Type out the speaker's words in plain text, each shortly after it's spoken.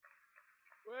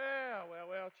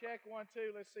check 1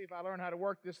 2. Let's see if I learn how to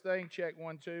work this thing. Check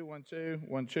 1 2 1 2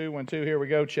 1 2 1 2. Here we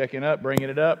go. Checking up, bringing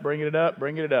it up, bringing it up,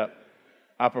 bringing it up.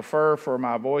 I prefer for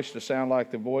my voice to sound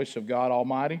like the voice of God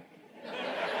Almighty.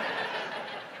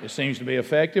 It seems to be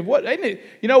effective. What isn't it?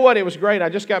 You know what? It was great. I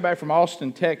just got back from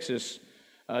Austin, Texas,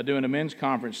 doing a men's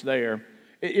conference there.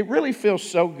 It really feels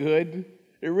so good.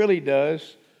 It really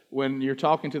does. When you're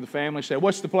talking to the family, say,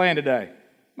 "What's the plan today?"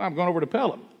 "I'm going over to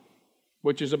Pelham,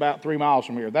 which is about 3 miles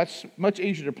from here." That's much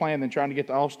easier to plan than trying to get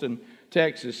to Austin,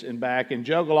 Texas and back and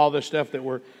juggle all this stuff that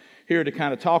we're here to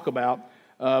kind of talk about.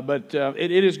 But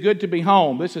it is good to be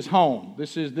home. This is home.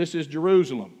 This is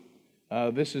Jerusalem.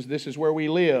 This is where we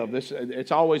live.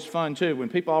 It's always fun too. When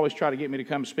people always try to get me to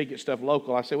come speak at stuff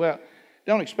local, I say, "Well,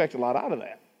 don't expect a lot out of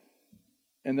that."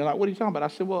 And they're like, "What are you talking about?" I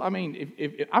said, "Well, I mean,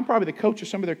 if I'm probably the coach of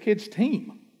some of their kids'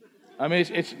 team. I mean,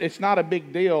 it's not a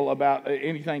big deal about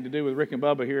anything to do with Rick and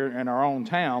Bubba here in our own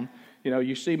town. You know,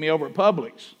 you see me over at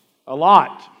Publix a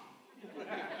lot.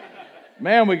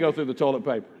 Man, we go through the toilet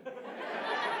paper.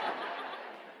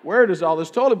 Where does all this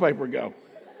toilet paper go?"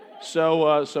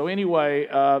 So anyway,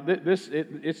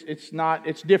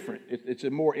 it's different. It's a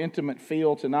more intimate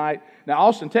feel tonight. Now,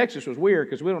 Austin, Texas was weird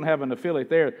because we don't have an affiliate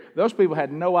there. Those people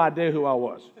had no idea who I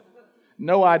was.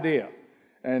 No idea.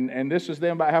 And this is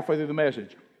them about halfway through the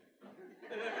message.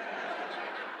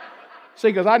 See,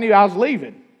 because I knew I was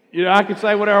leaving. You know, I could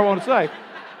say whatever I want to say.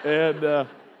 And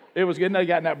it was good. And they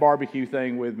got in that barbecue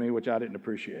thing with me, which I didn't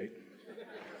appreciate.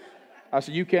 I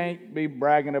said, "You can't be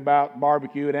bragging about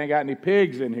barbecue. It ain't got any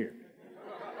pigs in here.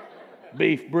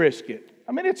 Beef brisket.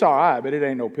 I mean, it's all right, but it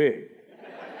ain't no pig.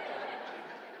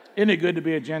 Isn't it good to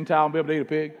be a Gentile and be able to eat a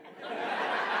pig?"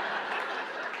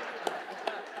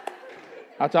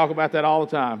 I talk about that all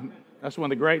the time. That's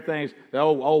one of the great things. The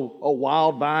old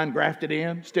wild vine grafted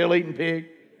in, still eating pig.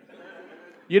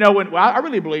 You know, I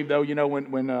really believe, though, you know,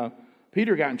 when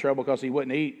Peter got in trouble because he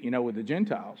wouldn't eat, you know, with the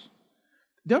Gentiles.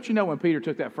 Don't you know when Peter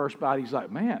took that first bite, he's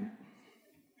like, "Man,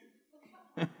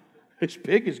 this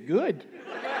pig is good."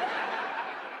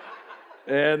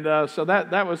 And so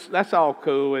that's all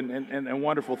cool and a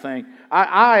wonderful thing.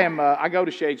 I go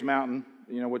to Shades Mountain,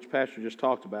 you know, which Pastor just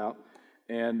talked about,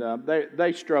 and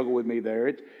they struggle with me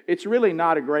there. It's really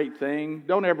not a great thing.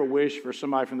 Don't ever wish for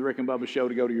somebody from the Rick and Bubba Show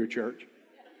to go to your church,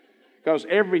 because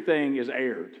everything is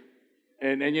aired,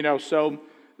 and you know so.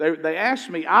 They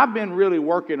asked me, I've been really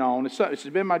working on, it's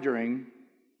been my dream,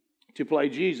 to play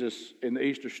Jesus in the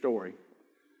Easter story.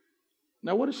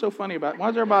 Now, what is so funny about it? Why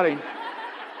is everybody...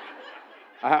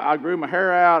 I grew my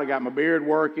hair out, I got my beard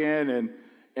working,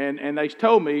 and they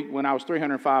told me when I was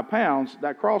 305 pounds,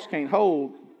 that cross can't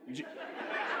hold.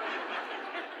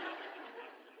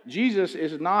 Jesus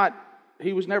is not,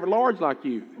 he was never large like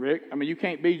you, Rick. I mean, you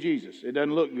can't be Jesus. It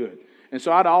doesn't look good. And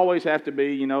so I'd always have to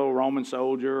be, you know, a Roman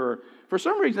soldier, or for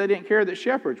some reason they didn't care that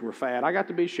shepherds were fat. I got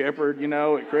to be shepherd, you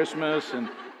know, at Christmas.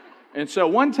 And so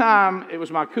one time, it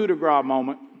was my coup de grace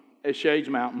moment at Shades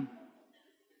Mountain.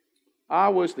 I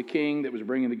was the king that was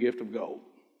bringing the gift of gold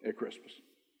at Christmas.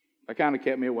 That kind of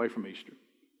kept me away from Easter.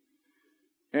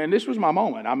 And this was my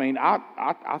moment. I mean,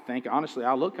 I think, honestly,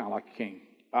 I look kind of like a king.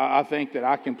 I think that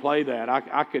I can play that.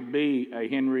 I could be a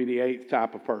Henry VIII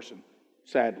type of person,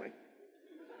 sadly.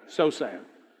 So sad.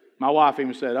 My wife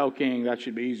even said, "Oh, King, that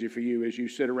should be easy for you as you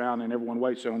sit around and everyone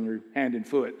waits on your hand and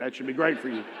foot. That should be great for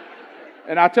you."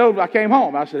 And I came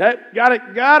home. I said, "Hey,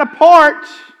 got a part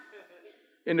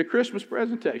in the Christmas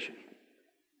presentation.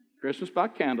 Christmas by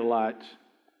candlelight.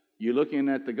 You're looking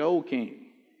at the gold king."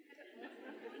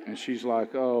 And she's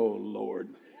like, "Oh, Lord."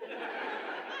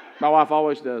 My wife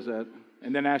always does that.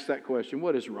 And then asks that question,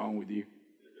 "What is wrong with you?"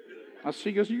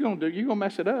 She goes, you're gonna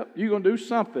mess it up. You're gonna do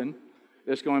something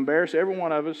that's going to embarrass every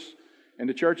one of us, and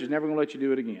the church is never going to let you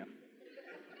do it again.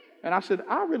 And I said,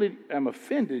 "I really am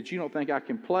offended you don't think I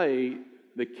can play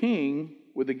the king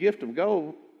with the gift of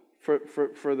gold for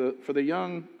the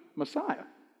young Messiah."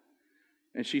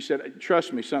 And she said,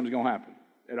 "Trust me, something's going to happen.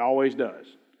 It always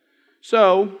does."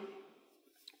 So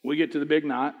we get to the big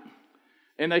night,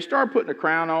 and they start putting a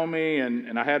crown on me,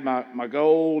 and I had my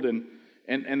gold, and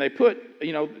they put,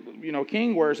 you know,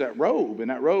 king wears that robe, and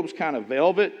that robe's kind of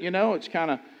velvet, you know. It's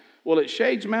kind of, well, at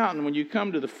Shades Mountain, when you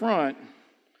come to the front,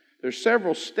 there's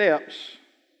several steps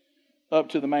up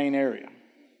to the main area.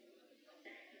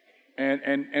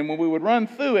 And when we would run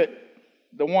through it,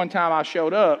 the one time I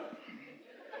showed up,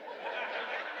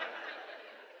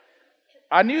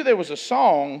 I knew there was a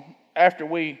song after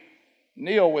we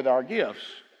kneel with our gifts.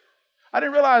 I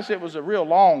didn't realize it was a real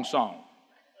long song.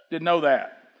 Didn't know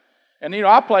that. And, you know,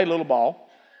 I played a little ball.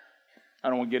 I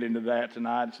don't want to get into that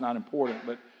tonight. It's not important.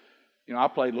 But, you know, I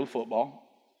played a little football.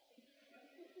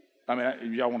 I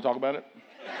mean, y'all want to talk about it?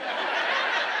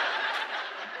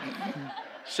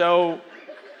 So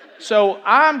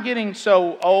I'm getting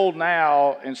so old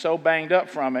now and so banged up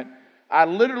from it. I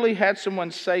literally had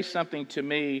someone say something to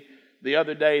me the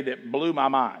other day that blew my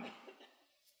mind.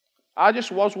 I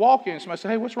just was walking and somebody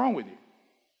said, "Hey, what's wrong with you?"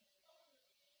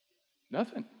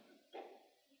 Nothing.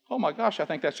 Oh my gosh, I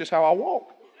think that's just how I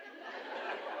walk.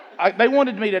 They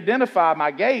wanted me to identify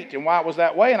my gait and why it was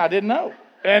that way, and I didn't know.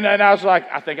 And I was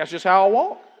like, I think that's just how I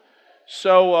walk.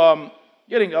 So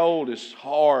getting old is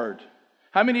hard.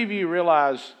 How many of you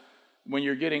realize when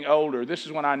you're getting older, this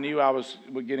is when I knew I was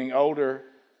getting older,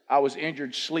 I was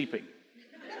injured sleeping.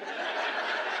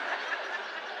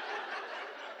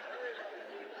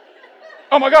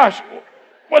 Oh my gosh,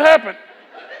 what happened?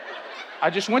 I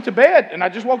just went to bed and I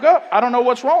just woke up. I don't know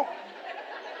what's wrong.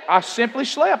 I simply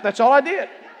slept. That's all I did.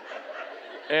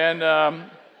 And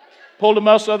pulled a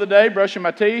muscle the other day, brushing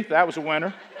my teeth. That was a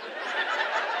winner.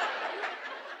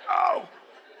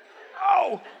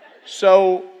 Oh.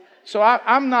 So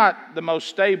I'm not the most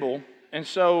stable. And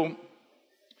so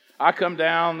I come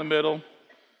down the middle,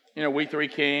 we three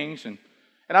kings. And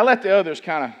I let the others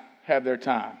kind of have their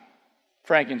time.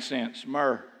 Frankincense,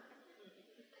 myrrh.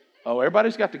 Oh,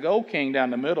 everybody's got the gold king down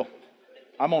the middle.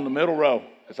 I'm on the middle row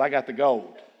because I got the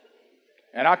gold.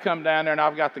 And I come down there and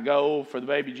I've got the gold for the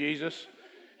baby Jesus.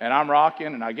 And I'm rocking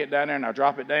and I get down there and I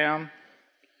drop it down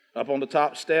up on the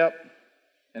top step.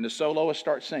 And the soloist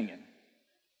starts singing.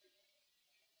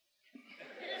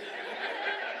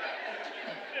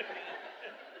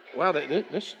 Wow,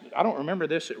 this I don't remember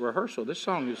this at rehearsal. This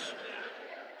song's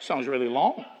really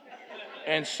long.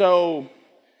 And so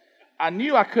I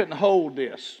knew I couldn't hold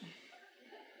this.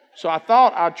 So I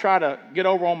thought I'd try to get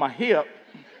over on my hip.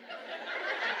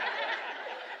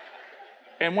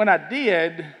 And when I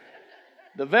did,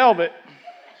 the velvet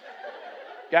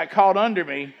got caught under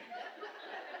me.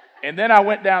 And then I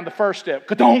went down the first step.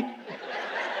 Ka-donk!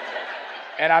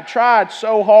 And I tried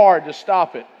so hard to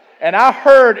stop it. And I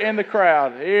heard in the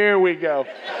crowd, here we go.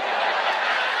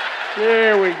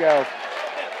 Here we go.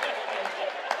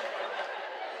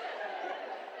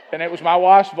 And it was my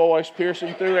wife's voice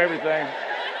piercing through everything.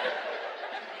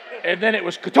 And then it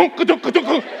was ka-tunk, ka-tunk,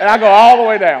 ka-tunk, and I go all the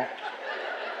way down.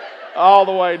 All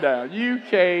the way down. You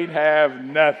can't have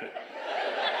nothing.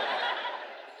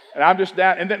 And I'm just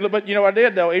down. And then, but you know what I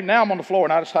did though? Even now I'm on the floor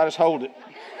and I just hold it.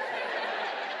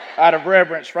 Out of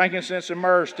reverence, frankincense and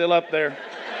myrrh still up there.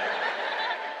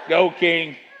 Go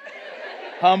King.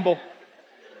 Humble.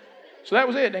 So that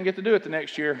was it. Didn't get to do it the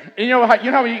next year. And you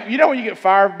know when you get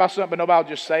fired by something, but nobody will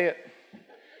just say it.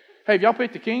 Hey, have y'all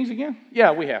picked the Kings again?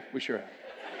 Yeah, we have. We sure have.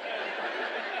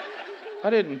 I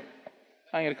ain't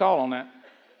get a call on that.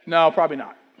 No, probably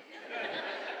not.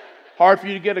 Hard for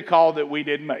you to get a call that we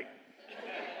didn't make.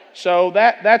 So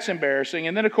that's embarrassing.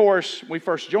 And then of course we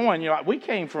first joined. We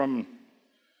came from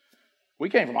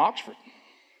Oxford.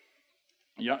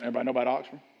 Everybody know about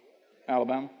Oxford,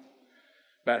 Alabama?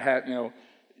 About half.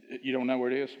 You don't know where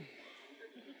it is?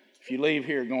 If you leave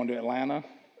here going to Atlanta,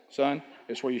 son,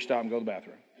 it's where you stop and go to the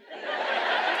bathroom.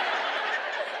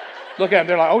 Look at them.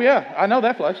 They're like, oh, yeah, I know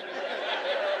that place.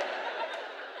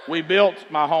 We built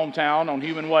my hometown on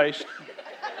human waste.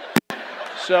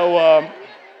 So,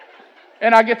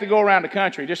 and I get to go around the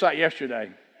country just like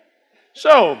yesterday.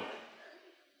 So,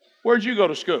 where'd you go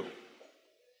to school?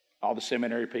 All the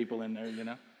seminary people in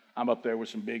there, I'm up there with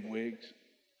some big wigs.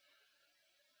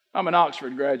 I'm an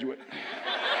Oxford graduate.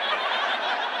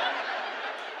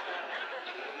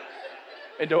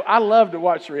 And I love to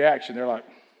watch the reaction. They're like,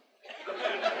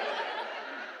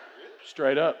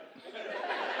 straight up.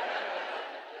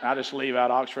 I just leave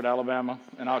out Oxford, Alabama,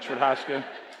 and Oxford High School.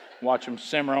 Watch them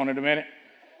simmer on it a minute.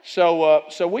 So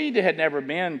we had never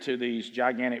been to these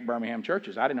gigantic Birmingham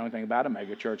churches. I didn't know anything about a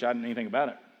mega church. I didn't know anything about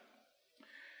it.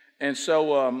 And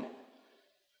so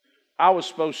I was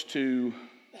supposed to,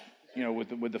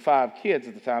 with the 5 kids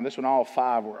at the time, this when all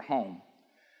 5 were at home.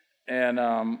 And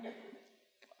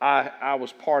I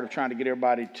was part of trying to get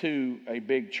everybody to a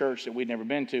big church that we'd never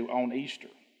been to on Easter,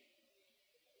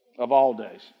 of all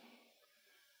days.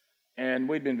 And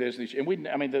we'd been visiting, and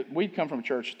we'd come from a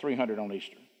church 300 on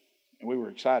Easter. And we were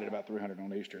excited about 300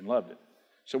 on Easter and loved it.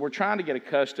 So we're trying to get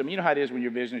accustomed. You know how it is when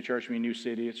you're visiting a church in a new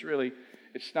city.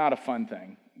 It's not a fun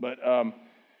thing. But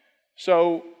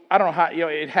so I don't know how,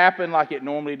 it happened like it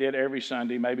normally did every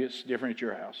Sunday. Maybe it's different at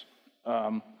your house.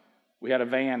 We had a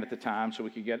van at the time so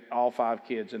we could get all 5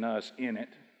 kids and us in it.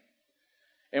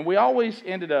 And we always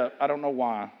ended up, I don't know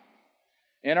why,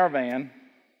 in our van,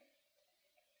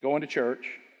 going to church,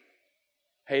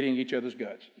 hating each other's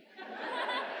guts.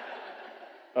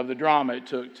 Of the drama it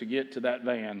took to get to that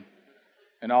van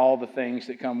and all the things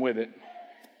that come with it.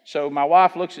 So my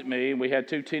wife looks at me, and we had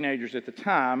 2 teenagers at the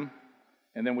time,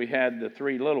 and then we had the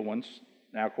 3 little ones.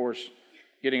 Now, of course,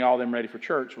 getting all them ready for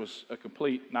church was a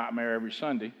complete nightmare every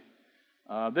Sunday.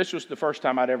 This was the first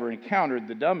time I'd ever encountered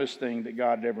the dumbest thing that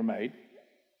God had ever made.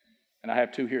 And I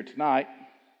have 2 here tonight,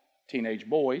 teenage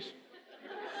boys.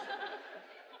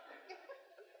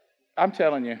 I'm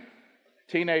telling you,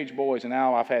 teenage boys, and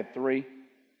now I've had 3.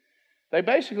 They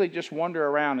basically just wander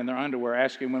around in their underwear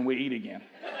asking when we eat again.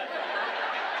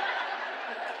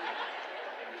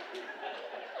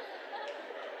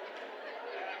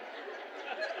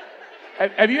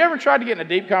 Have you ever tried to get in a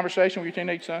deep conversation with your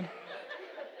teenage son?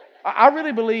 I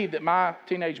really believe that my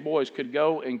teenage boys could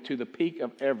go into the peak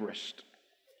of Everest.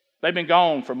 They've been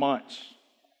gone for months,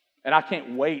 and I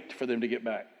can't wait for them to get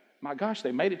back. My gosh,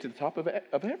 they made it to the top of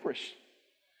Everest.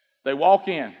 They walk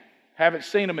in, haven't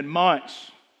seen them in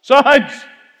months. Sons,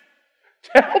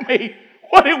 tell me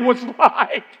what it was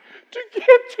like to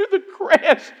get to the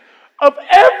crest of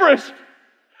Everest.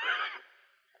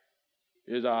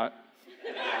 It's all right.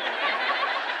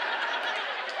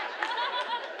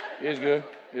 It's good.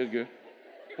 It's good.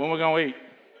 When we going to eat?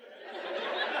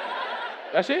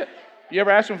 That's it. You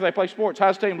ever ask them if they play sports?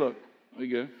 How's the team look? We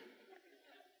good.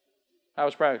 How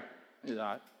was practice? It's all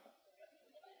right.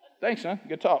 Thanks, son.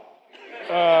 Good talk.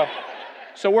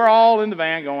 So we're all in the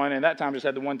van going, and that time just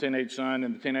had the 1 teenage son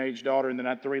and the teenage daughter, and then I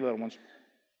had 3 little ones.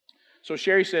 So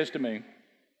Sherry says to me,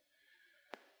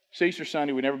 it's Easter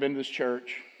Sunday, we've never been to this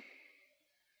church.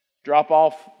 Drop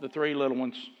off the 3 little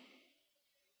ones.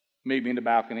 Meet me in the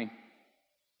balcony.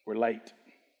 We're late.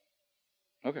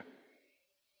 Okay.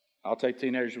 I'll take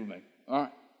teenagers with me. All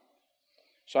right.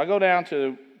 So I go down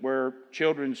to where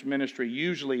children's ministry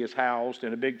usually is housed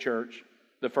in a big church,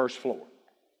 the first floor.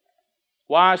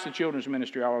 Why is the children's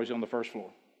ministry always on the first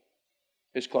floor?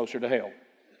 It's closer to hell.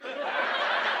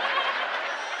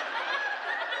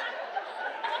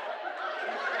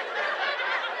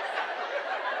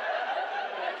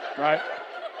 Right?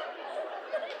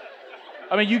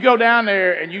 I mean, you go down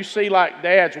there and you see like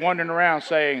dads wandering around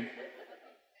saying,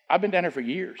 I've been down here for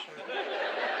years.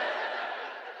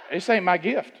 This ain't my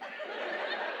gift.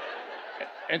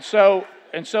 And so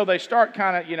they start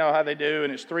kind of, you know how they do,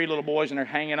 and it's 3 little boys and they're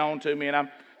hanging on to me, and I'm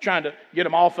trying to get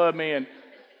them off of me,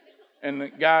 and the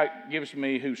guy gives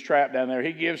me, who's trapped down there,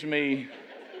 he gives me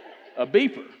a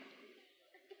beeper.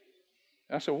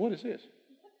 And I said, what is this?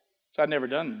 So I'd never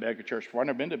done mega church before. I'd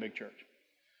never been to a big church.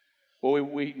 Well,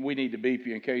 we need to beep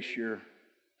you in case your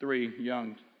 3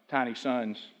 young, tiny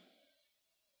sons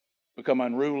become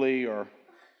unruly or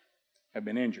have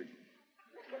been injured.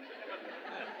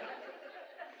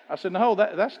 I said, no,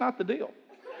 that's not the deal.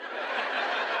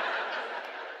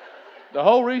 The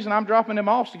whole reason I'm dropping them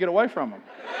off is to get away from them.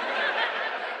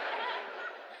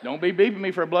 Don't be beeping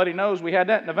me for a bloody nose. We had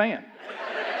that in the van.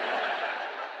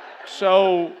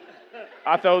 So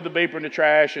I throw the beeper in the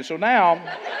trash, and so now,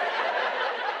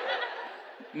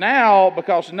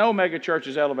 because no mega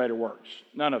church's elevator works,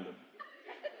 none of them.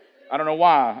 I don't know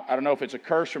why. I don't know if it's a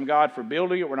curse from God for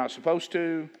building it. We're not supposed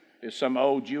to. It's some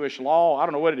old Jewish law. I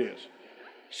don't know what it is.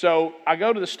 So I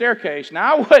go to the staircase.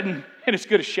 Now, I wasn't in as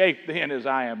good a shape then as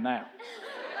I am now.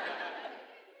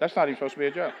 That's not even supposed to be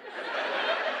a joke.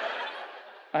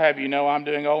 I have you know I'm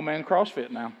doing old man CrossFit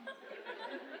now.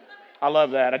 I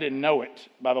love that. I didn't know it,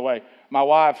 by the way. My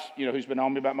wife, who's been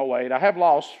on me about my weight, I have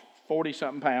lost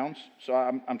 40-something pounds, so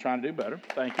I'm trying to do better.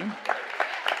 Thank you.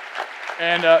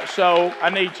 And so I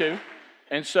need to.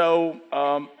 And so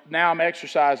now I'm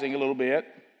exercising a little bit.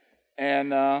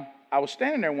 And I was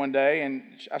standing there one day, and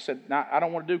I said, "No, I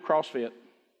don't want to do CrossFit."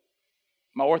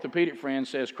 My orthopedic friend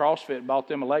says CrossFit bought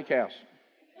them a lake house.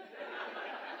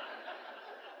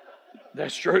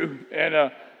 That's true.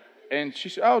 And she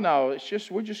said, "Oh, no,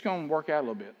 we're just going to work out a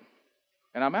little bit."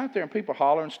 And I'm out there, and people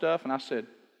hollering stuff, and I said,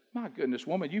 "My goodness,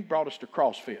 woman, you've brought us to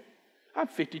CrossFit. I'm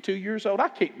 52 years old. I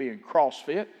can't be in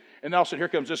CrossFit." And all of a sudden, here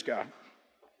comes this guy.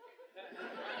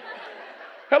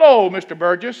 "Hello, Mr.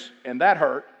 Burgess." And that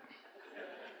hurt.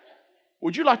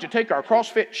 "Would you like to take our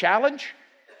CrossFit challenge?"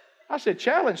 I said,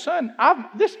 "Challenge, son?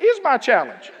 This is my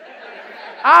challenge.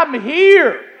 I'm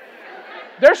here.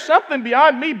 There's something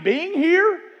beyond me being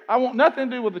here. I want nothing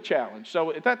to do with the challenge."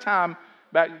 So at that time,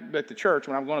 back at the church,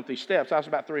 when I'm going up these steps, I was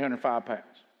about 305 pounds.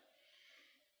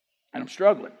 And I'm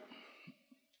struggling.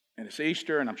 And it's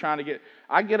Easter, and I'm trying to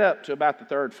I get up to about the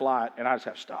 3rd flight, and I just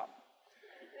have to stop.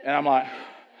 And I'm like,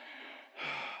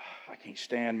 I can't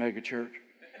stand mega church.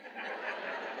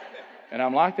 And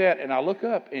I'm like that, and I look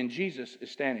up, and Jesus is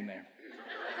standing there.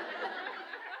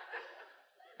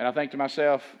 And I think to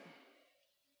myself,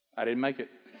 I didn't make it.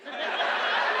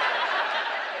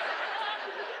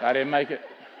 I didn't make it.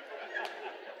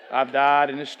 I've died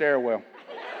in this stairwell.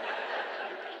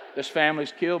 This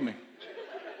family's killed me.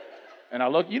 And I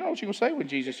look, you know what you're going to say when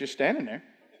Jesus just standing there.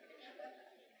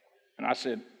 And I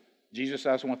said, Jesus,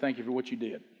 I just want to thank you for what you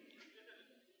did.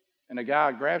 And the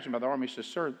guy grabs him by the arm. He says,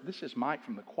 sir, this is Mike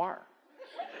from the choir.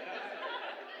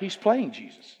 He's playing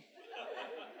Jesus.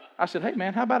 I said, hey,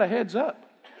 man, how about a heads up?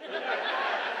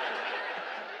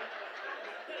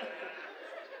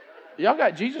 Y'all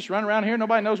got Jesus running around here.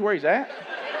 Nobody knows where he's at.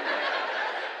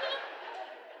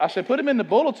 I said, put him in the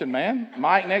bulletin, man.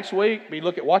 Mike next week,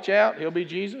 watch out. He'll be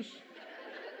Jesus.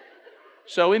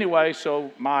 So anyway,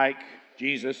 Mike,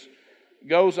 Jesus,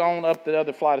 goes on up the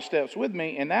other flight of steps with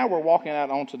me, and now we're walking out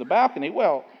onto the balcony.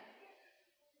 Well,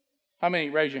 how many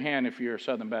raise your hand if you're a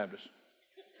Southern Baptist?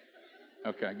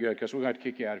 Okay, good, because we're going to have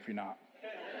to kick you out if you're not.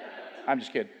 I'm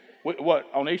just kidding. What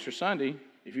on Easter Sunday,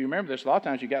 if you remember this, a lot of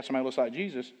times you got somebody who looks like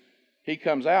Jesus. He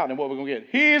comes out, and what we're going to get?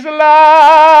 He's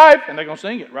alive! And they're going to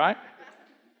sing it, right?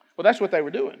 Well, that's what they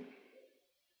were doing.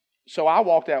 So I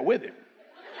walked out with him.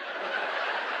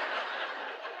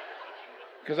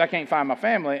 Because I can't find my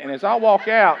family. And as I walk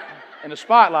out in the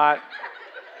spotlight,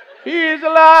 he is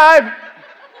alive.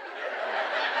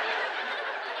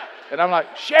 And I'm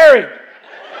like, Sherry.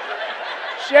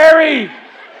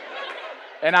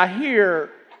 And I hear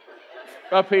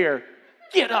up here,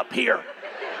 get up here.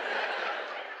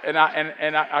 And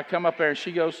I come up there and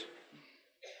she goes,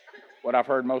 what I've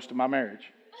heard most of my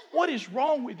marriage. What is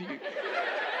wrong with you?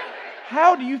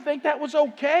 How do you think that was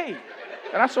okay?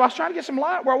 And so I was trying to get some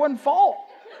light where I wouldn't fall.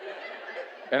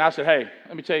 And I said, hey,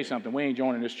 let me tell you something. We ain't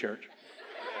joining this church.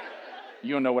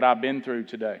 You don't know what I've been through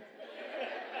today.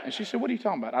 And she said, what are you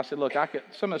talking about? I said, look,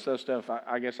 some of this stuff,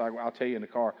 I guess I'll tell you in the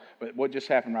car. But what just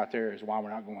happened right there is why we're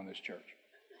not going to this church.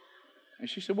 And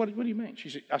she said, what do you mean?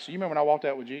 I said, you remember when I walked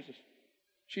out with Jesus?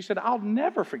 She said, I'll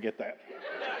never forget that.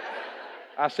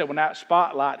 I said, when that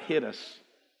spotlight hit us,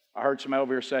 I heard somebody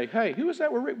over here say, hey, who is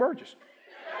that with Rick Burgess?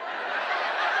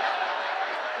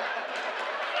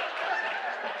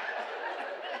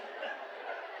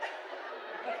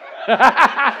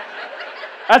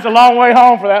 That's a long way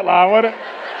home for that line, wasn't it?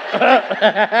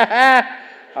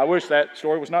 I wish that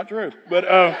story was not true. But,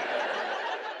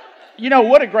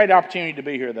 what a great opportunity to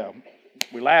be here, though.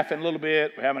 We're laughing a little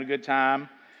bit. We're having a good time.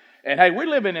 And, hey, we're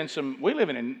living in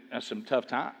some tough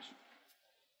times.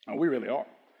 Oh, we really are.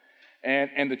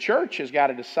 And the church has got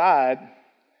to decide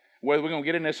whether we're going to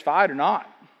get in this fight or not,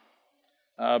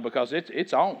 because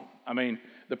it's on. I mean,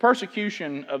 the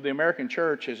persecution of the American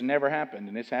church has never happened,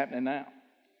 and it's happening now.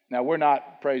 Now, we're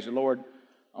not, praise the Lord,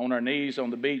 on our knees on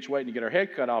the beach waiting to get our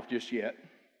head cut off just yet.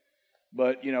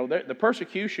 But, the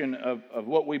persecution of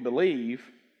what we believe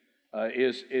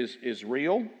is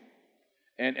real.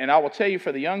 And I will tell you,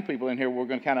 for the young people in here, we're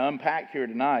going to kind of unpack here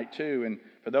tonight, too. And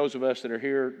for those of us that are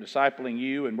here discipling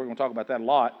you, and we're going to talk about that a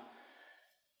lot,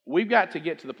 we've got to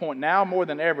get to the point now more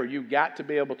than ever, you've got to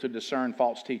be able to discern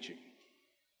false teaching.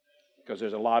 Because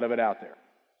there's a lot of it out there.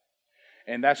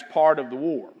 And that's part of the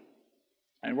war.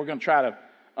 And we're going to try to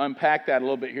unpack that a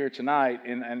little bit here tonight.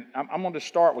 And I'm going to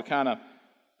start with kind of,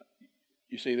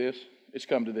 you see this? It's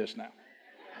come to this now.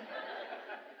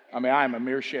 I mean, I am a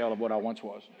mere shell of what I once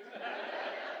was.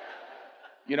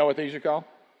 You know what these are called?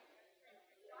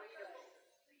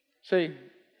 See,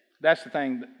 that's the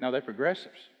thing. No, they're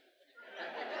progressives.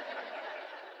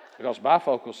 Because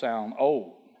bifocals sound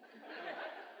old.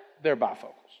 They're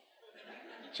bifocals.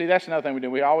 See, that's another thing we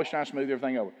do. We always try to smooth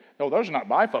everything over. No, those are not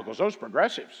bifocals. Those are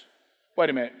progressives. Wait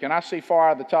a minute. Can I see far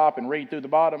out the top and read through the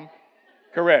bottom?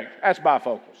 Correct. That's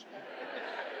bifocals.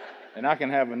 And I can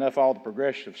have enough of all the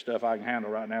progressive stuff I can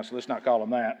handle right now, so let's not call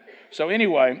them that. So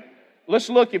anyway, let's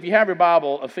look, if you have your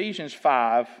Bible, Ephesians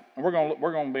 5. And we're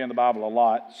going to be in the Bible a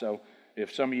lot, so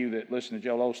if some of you that listen to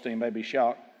Joel Osteen may be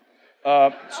shocked.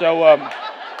 Thank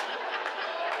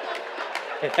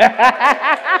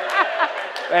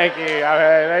you.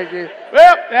 Thank you.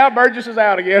 Well, now Burgess is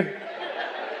out again.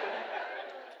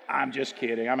 I'm just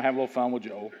kidding. I'm having a little fun with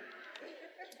Joel.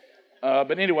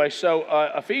 But anyway, so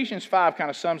Ephesians 5 kind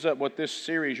of sums up what this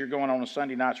series you're going on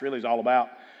Sunday nights really is all about.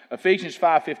 Ephesians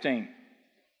 5:15.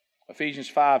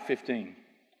 Ephesians 5:15.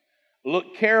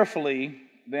 Look carefully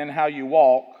then how you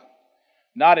walk,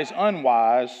 not as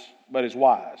unwise, but as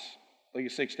wise. Look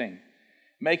at 16.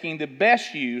 Making the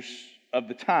best use of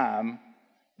the time,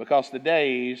 because the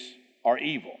days are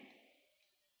evil.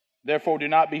 Therefore, do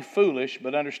not be foolish,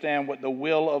 but understand what the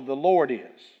will of the Lord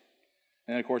is.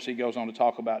 And, of course, he goes on to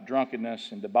talk about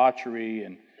drunkenness and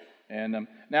debauchery. And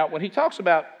now, when he talks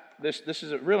about this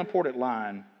is a real important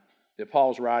line that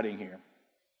Paul's writing here.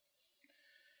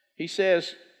 He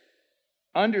says,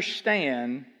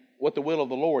 understand what the will of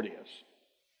the Lord is.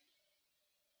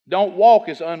 Don't walk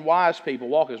as unwise people.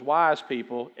 Walk as wise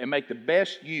people and make the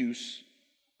best use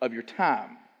of your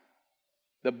time.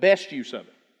 The best use of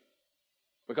it.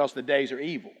 Because the days are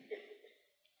evil.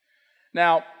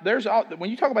 Now, when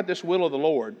you talk about this will of the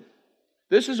Lord,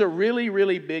 this is a really,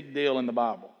 really big deal in the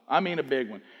Bible. I mean a big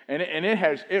one. And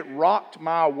it rocked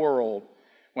my world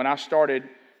when I started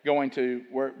going to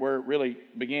where it really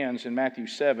begins in Matthew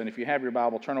 7. If you have your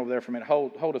Bible, turn over there for a minute.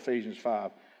 Hold Ephesians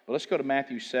 5. But let's go to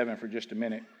Matthew 7 for just a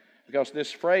minute. Because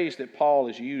this phrase that Paul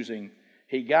is using,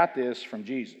 he got this from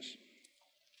Jesus.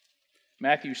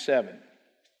 Matthew 7.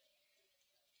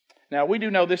 Now, we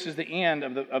do know this is the end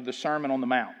of the Sermon on the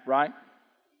Mount, right?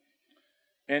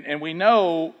 And we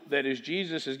know that as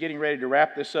Jesus is getting ready to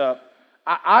wrap this up,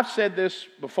 I've said this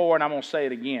before and I'm going to say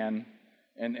it again.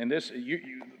 And this,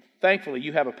 thankfully,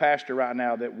 you have a pastor right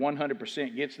now that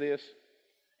 100% gets this.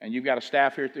 And you've got a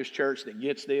staff here at this church that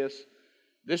gets this.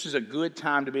 This is a good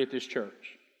time to be at this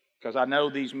church. Because I know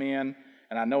these men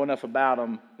and I know enough about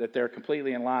them that they're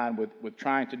completely in line with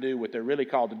trying to do what they're really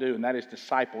called to do, and that is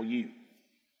disciple you.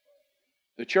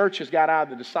 The church has got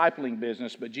out of the discipling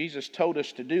business, but Jesus told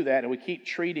us to do that, and we keep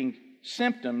treating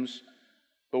symptoms,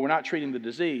 but we're not treating the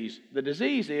disease. The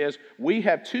disease is we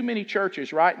have too many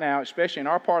churches right now, especially in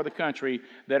our part of the country,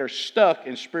 that are stuck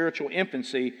in spiritual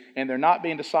infancy, and they're not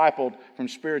being discipled from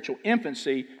spiritual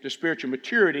infancy to spiritual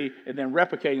maturity and then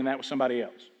replicating that with somebody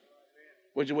else,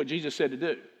 which is what Jesus said to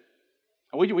do.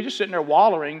 And we're just sitting there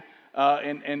wallowing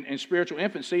in spiritual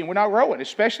infancy, and we're not growing,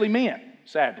 especially men,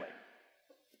 sadly.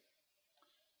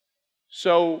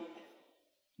 So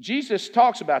Jesus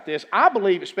talks about this. I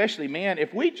believe, especially men,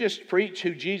 if we just preach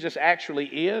who Jesus actually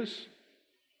is,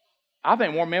 I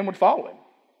think more men would follow him.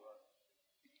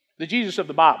 The Jesus of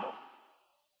the Bible,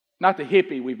 not the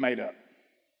hippie we've made up.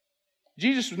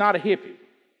 Jesus was not a hippie.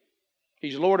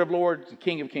 He's Lord of Lords and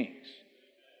King of Kings.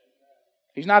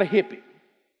 He's not a hippie.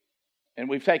 And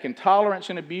we've taken tolerance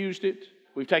and abused it.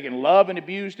 We've taken love and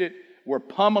abused it. We're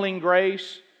pummeling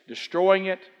grace, destroying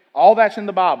it. All that's in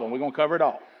the Bible, and we're going to cover it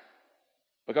all.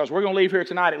 Because we're going to leave here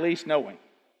tonight at least knowing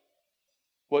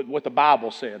what the Bible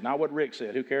said, not what Rick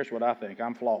said. Who cares what I think?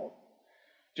 I'm flawed.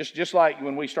 Just like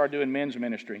when we started doing men's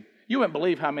ministry. You wouldn't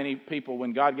believe how many people,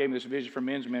 when God gave me this vision for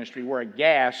men's ministry, were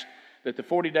aghast that the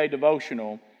 40-day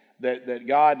devotional that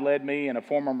God led me and a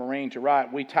former Marine to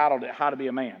write, we titled it, How to Be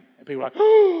a Man. And people were like,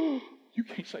 oh, you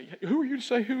can't say, who are you to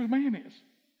say who a man is?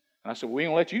 And I said, well, we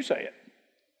ain't going to let you say it.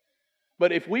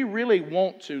 But if we really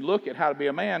want to look at how to be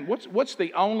a man, what's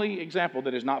the only example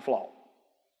that is not flawed?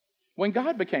 When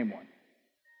God became one.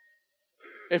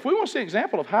 If we want to see an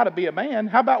example of how to be a man,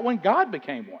 how about when God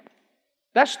became one?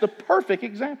 That's the perfect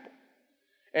example.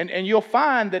 And you'll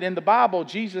find that in the Bible,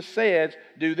 Jesus says,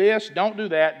 do this, don't do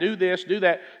that, do this, do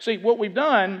that. See, what we've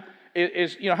done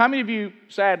is how many of you,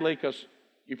 sadly, because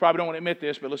you probably don't want to admit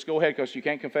this, but let's go ahead because you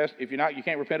can't confess. If you're not, you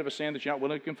can't repent of a sin that you're not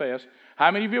willing to confess. How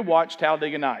many of you watched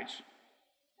Talladega Nights?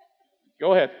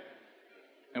 Go ahead.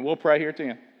 And we'll pray here at the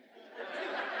end.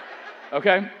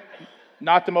 Okay?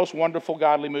 Not the most wonderful,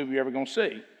 godly movie you're ever going to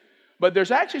see. But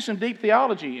there's actually some deep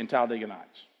theology in Talladega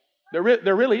Nights. There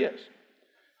really is.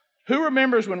 Who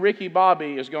remembers when Ricky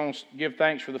Bobby is going to give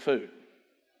thanks for the food?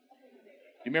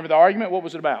 You remember the argument? What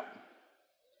was it about?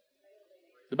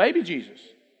 The baby Jesus.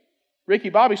 Ricky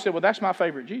Bobby said, well, that's my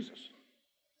favorite Jesus.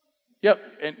 Yep.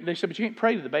 And they said, but you can't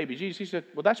pray to the baby Jesus. He said,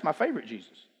 well, that's my favorite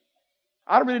Jesus.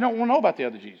 I really don't want to know about the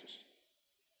other Jesus.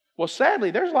 Well,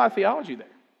 sadly, there's a lot of theology there.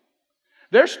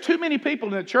 There's too many people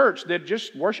in the church that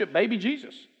just worship baby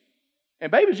Jesus.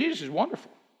 And baby Jesus is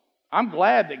wonderful. I'm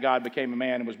glad that God became a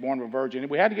man and was born of a virgin,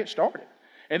 and we had to get started.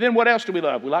 And then what else do we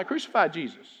love? We like crucified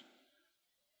Jesus.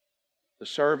 The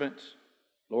servant,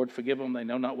 Lord, forgive them, they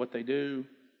know not what they do.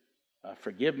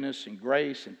 Forgiveness and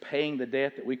grace and paying the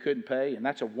debt that we couldn't pay, and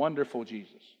that's a wonderful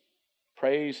Jesus.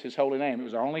 Praise his holy name. It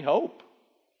was our only hope.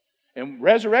 And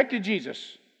resurrected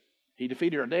Jesus, he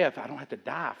defeated our death. I don't have to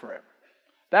die forever.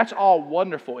 That's all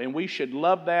wonderful, and we should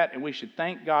love that, and we should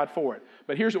thank God for it.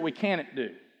 But here's what we can't do.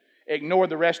 Ignore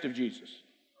the rest of Jesus.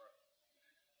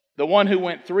 The one who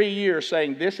went 3 years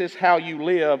saying, this is how you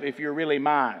live if you're really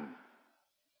mine.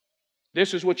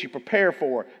 This is what you prepare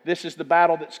for. This is the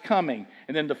battle that's coming.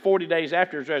 And then the 40 days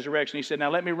after his resurrection, he said, now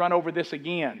let me run over this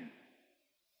again.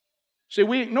 See,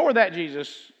 we ignore that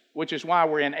Jesus, which is why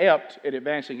we're inept at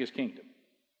advancing his kingdom.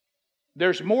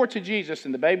 There's more to Jesus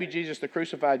than the baby Jesus, the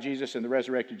crucified Jesus, and the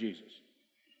resurrected Jesus.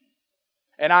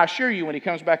 And I assure you, when he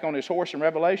comes back on his horse in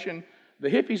Revelation, the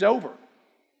hippie's over.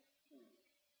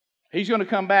 He's going to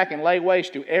come back and lay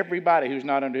waste to everybody who's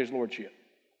not under his lordship.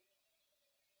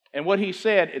 And what he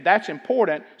said, that's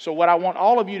important. So what I want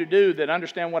all of you to do that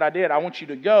understand what I did, I want you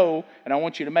to go and I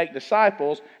want you to make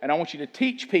disciples and I want you to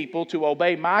teach people to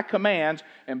obey my commands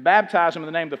and baptize them in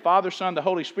the name of the Father, Son, the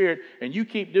Holy Spirit. And you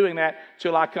keep doing that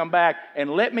till I come back.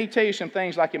 And let me tell you some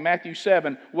things like in Matthew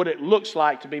 7, what it looks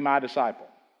like to be my disciple.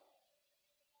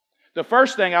 The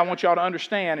first thing I want y'all to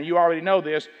understand, and you already know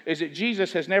this, is that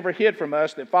Jesus has never hid from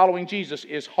us that following Jesus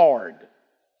is hard.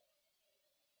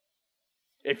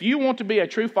 If you want to be a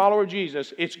true follower of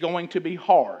Jesus, it's going to be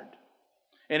hard.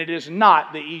 And it is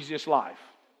not the easiest life,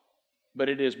 but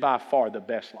it is by far the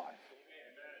best life.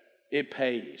 It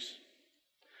pays.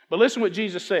 But listen what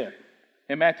Jesus said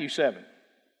in Matthew 7.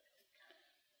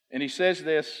 And he says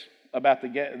this about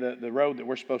the road that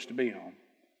we're supposed to be on.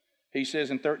 He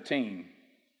says in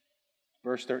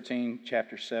verse 13,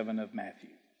 chapter 7 of Matthew.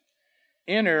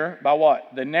 Enter by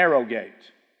what? The narrow gate.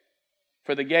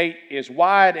 For the gate is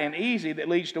wide and easy that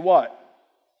leads to what?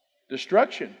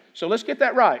 Destruction. So let's get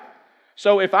that right.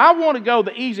 So if I want to go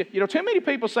the easy, too many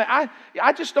people say,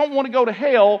 I just don't want to go to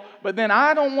hell, but then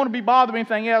I don't want to be bothered with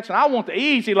anything else, and I want the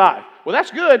easy life. Well, that's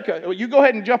good. You go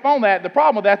ahead and jump on that. The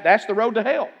problem with that, that's the road to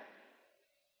hell.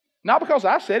 Not because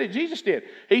I said it, Jesus did.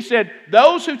 He said,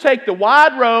 those who take the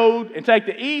wide road and take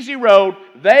the easy road,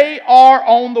 they are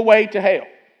on the way to hell.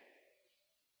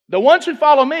 The ones who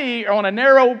follow me are on a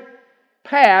narrow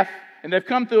path, and they've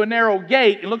come through a narrow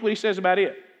gate, and look what he says about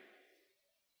it.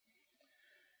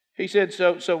 He said,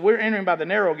 so we're entering by the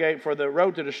narrow gate, for the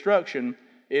road to destruction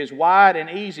is wide and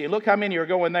easy. And look how many are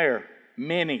going there.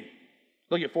 Many.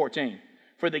 Look at 14.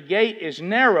 For the gate is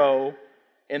narrow,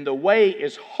 and the way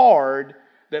is hard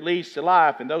that leads to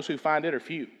life, and those who find it are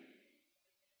few.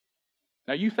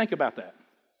 Now you think about that.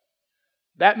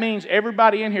 That means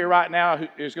everybody in here right now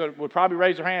would probably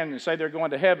raise their hand and say they're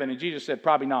going to heaven, and Jesus said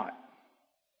probably not.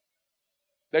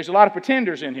 There's a lot of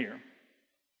pretenders in here.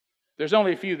 There's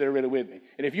only a few that are really with me.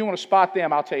 And if you want to spot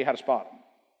them, I'll tell you how to spot them.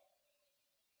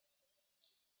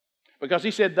 Because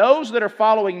he said, those that are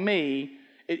following me,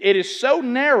 it is so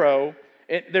narrow.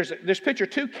 There's picture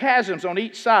two chasms on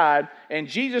each side, and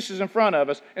Jesus is in front of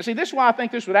us. And see, this is why I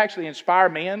think this would actually inspire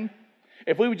men.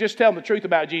 If we would just tell them the truth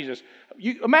about Jesus.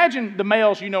 You imagine the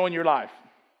males in your life.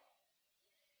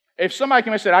 If somebody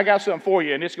came and said, I got something for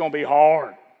you, and it's going to be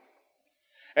hard.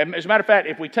 And as a matter of fact,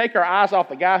 if we take our eyes off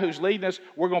the guy who's leading us,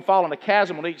 we're going to fall in a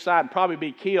chasm on each side and probably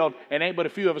be killed, and ain't but a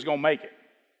few of us going to make it.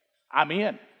 I'm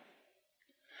in.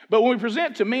 But when we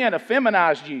present to men a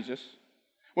feminized Jesus,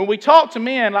 when we talk to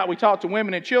men like we talk to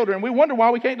women and children, we wonder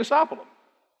why we can't disciple them.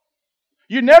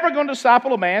 You're never going to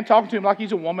disciple a man talking to him like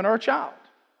he's a woman or a child.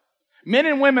 Men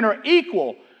and women are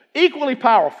equally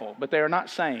powerful, but they are not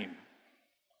same.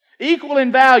 Equal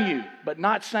in value, but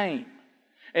not same.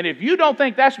 And if you don't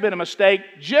think that's been a mistake,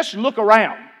 just look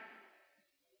around.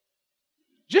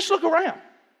 Just look around.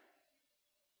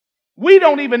 We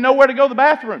don't even know where to go to the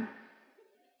bathroom.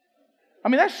 I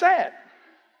mean, that's sad.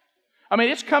 I mean,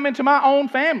 it's come into my own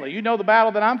family. You know the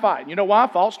battle that I'm fighting. You know why?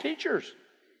 False teachers.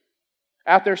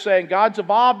 Out there saying God's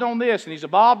evolved on this and He's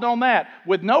evolved on that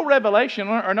with no revelation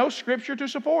or no scripture to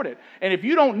support it. And if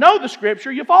you don't know the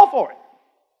scripture, you fall for it.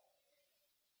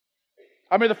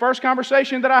 I mean, the first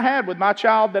conversation that I had with my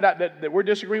child that we're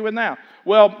disagreeing with now.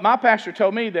 Well, my pastor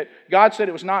told me that God said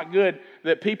it was not good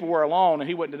that people were alone and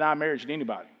He wouldn't deny marriage to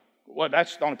anybody. Well,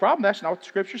 that's the only problem. That's not what the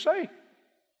Scriptures say.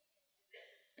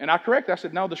 And I corrected. I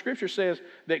said, no, the Scripture says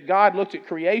that God looked at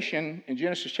creation in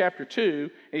Genesis chapter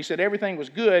 2, and He said everything was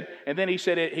good, and then He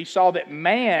said He saw that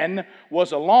man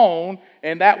was alone,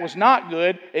 and that was not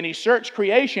good, and He searched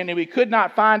creation, and He could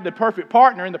not find the perfect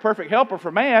partner and the perfect helper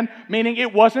for man, meaning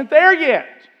it wasn't there yet.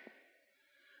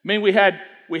 I mean, we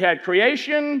had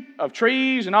creation of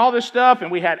trees and all this stuff, and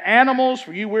we had animals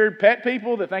for you weird pet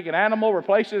people that think an animal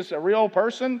replaces a real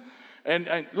person.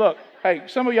 And look, hey,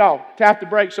 some of y'all tap the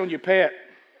brakes on your pet.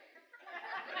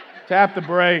 Tap the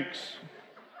brakes.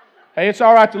 Hey, it's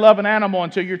all right to love an animal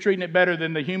until you're treating it better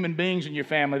than the human beings in your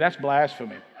family. That's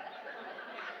blasphemy.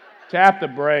 Tap the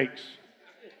brakes.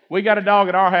 We got a dog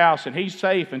at our house, and he's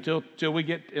safe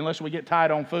unless we get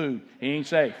tight on food. He ain't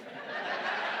safe.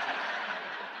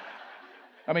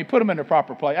 I mean, put him in the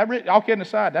proper place. All kidding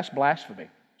aside, that's blasphemy.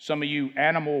 Some of you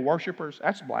animal worshipers,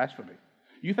 that's blasphemy.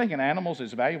 You think an animal is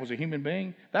as valuable as a human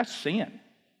being? That's sin.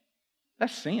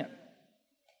 That's sin.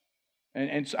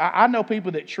 And so I know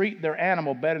people that treat their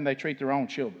animal better than they treat their own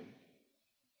children.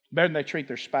 Better than they treat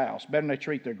their spouse. Better than they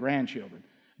treat their grandchildren.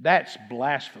 That's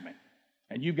blasphemy.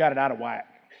 And you've got it out of whack.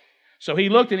 So he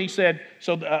looked and he said,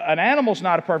 an animal's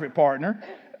not a perfect partner.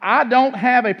 I don't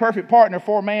have a perfect partner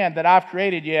for man that I've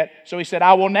created yet. So he said,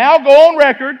 I will now go on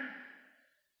record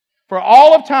for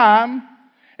all of time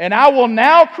And I will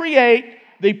now create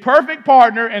the perfect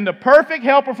partner and the perfect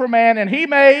helper for man. And He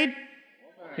made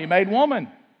woman.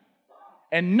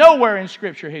 And nowhere in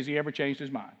Scripture has He ever changed His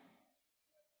mind.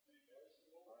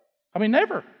 I mean,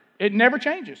 never. It never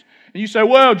changes. And you say,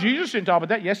 well, Jesus didn't talk about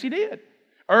that. Yes, He did.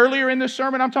 Earlier in this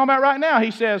sermon I'm talking about right now,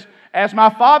 He says, as my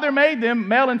Father made them,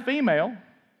 male and female,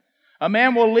 a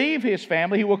man will leave his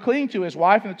family, he will cling to his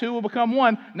wife, and the two will become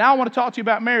one. Now I want to talk to you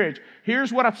about marriage.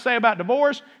 Here's what I say about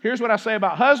divorce. Here's what I say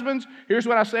about husbands. Here's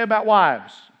what I say about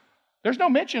wives. There's no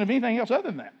mention of anything else other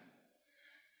than that.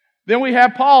 Then we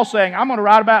have Paul saying, I'm going to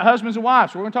write about husbands and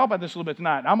wives. So we're going to talk about this a little bit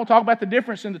tonight. I'm going to talk about the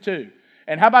difference in the two.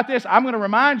 And how about this? I'm going to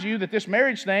remind you that this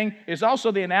marriage thing is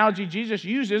also the analogy Jesus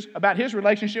uses about His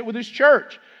relationship with His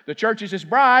church. The church is His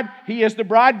bride. He is the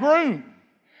bridegroom.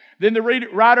 Then the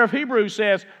writer of Hebrews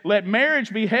says, let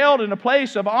marriage be held in a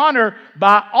place of honor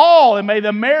by all, and may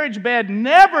the marriage bed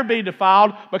never be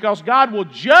defiled, because God will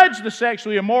judge the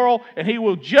sexually immoral, and He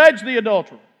will judge the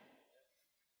adulterer.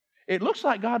 It looks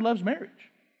like God loves marriage.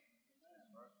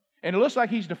 And it looks like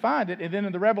He's defined it. And then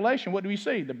in the Revelation, what do we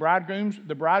see? The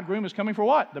bridegroom is coming for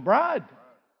what? The bride.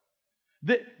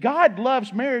 God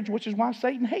loves marriage, which is why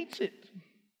Satan hates it.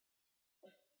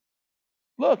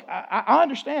 Look, I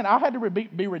understand. I had to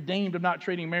be redeemed of not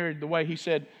treating marriage the way He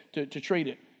said to treat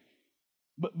it.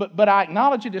 But I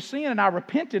acknowledge it as sin, and I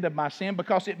repented of my sin,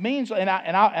 because it means, and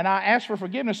I ask for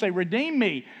forgiveness, say, redeem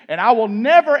me, and I will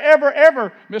never, ever,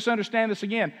 ever misunderstand this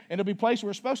again. And it'll be a place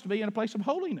we're supposed to be, in a place of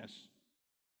holiness.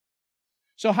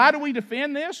 So how do we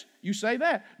defend this? You say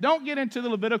that. Don't get into the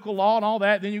Levitical law and all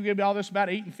that. Then you give me all this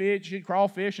about eating fish,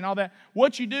 crawfish and all that.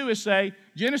 What you do is say,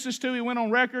 Genesis 2, He went on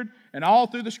record, and all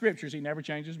through the Scriptures, He never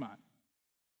changed His mind.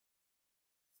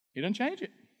 He doesn't change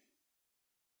it.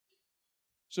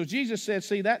 So Jesus said,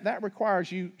 see, that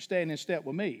requires you staying in step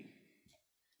with me.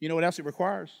 You know what else it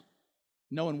requires?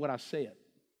 Knowing what I said.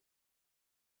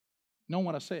 Knowing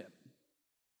what I said.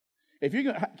 If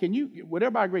you're going, would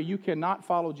everybody agree, you cannot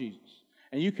follow Jesus?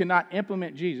 And you cannot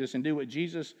implement Jesus and do what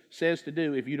Jesus says to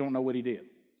do if you don't know what He did.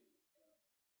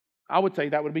 I would say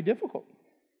that would be difficult.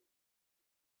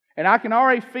 And I can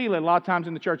already feel it a lot of times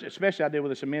in the church, especially I deal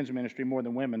with this in men's ministry more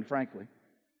than women, frankly.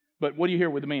 But what do you hear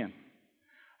with the men?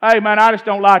 Hey, man, I just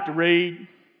don't like to read.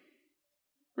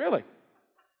 Really?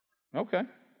 Okay.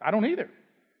 I don't either.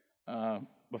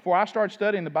 Before I started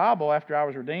studying the Bible, after I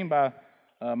was redeemed by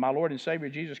my Lord and Savior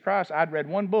Jesus Christ, I'd read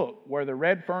one book, Where the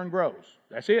Red Fern Grows.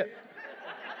 That's it.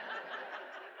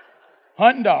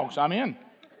 Hunting dogs, I'm in.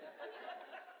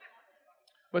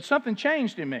 But something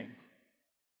changed in me.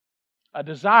 A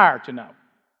desire to know.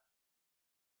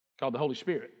 Called the Holy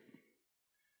Spirit.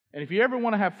 And if you ever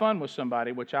want to have fun with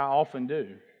somebody, which I often do,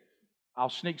 I'll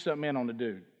sneak something in on the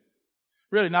dude.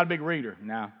 Really not a big reader.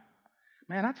 Now,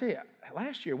 man, I tell you,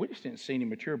 last year we just didn't see any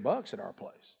mature bucks at our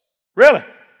place. Really? Let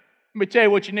me tell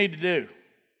you what you need to do.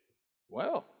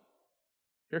 Well,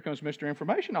 here comes Mr.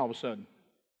 Information all of a sudden.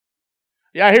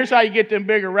 Yeah, here's how you get them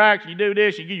bigger racks. You do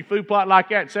this, you get your food plot like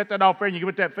that, and set that off there, and you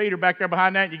put that feeder back there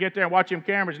behind that, and you get there and watch them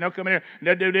cameras, and they'll come in here, and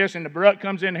they'll do this, and the rut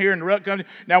comes in here, and the rut comes in.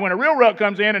 Now, when a real rut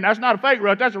comes in, and that's not a fake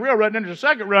rut, that's a real rut, and then there's a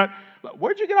second rut,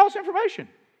 where'd you get all this information?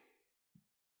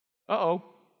 Uh-oh.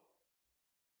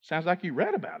 Sounds like you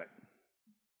read about it.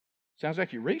 Sounds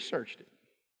like you researched it.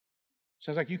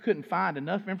 Sounds like you couldn't find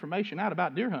enough information out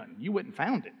about deer hunting. You wouldn't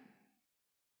found it.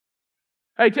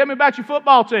 Hey, tell me about your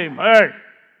football team. Hey.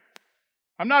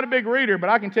 I'm not a big reader, but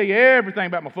I can tell you everything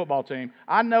about my football team.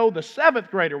 I know the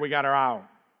 7th grader we got our eye on.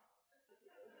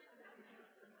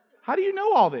 How do you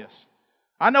know all this?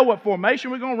 I know what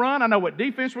formation we're going to run. I know what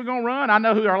defense we're going to run. I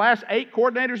know who our last 8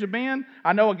 coordinators have been.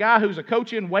 I know a guy who's a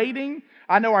coach in waiting.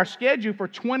 I know our schedule for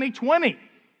 2020.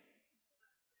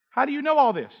 How do you know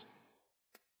all this?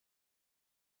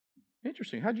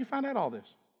 Interesting. How did you find out all this?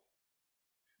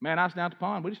 Man, I was down at the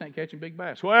pond. We just ain't catching big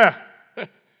bass. Well,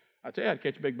 I tell you how to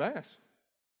catch a big bass.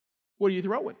 What are you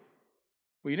throwing?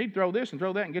 Well, you need to throw this and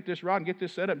throw that and get this rod and get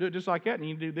this set up. Do it just like that. And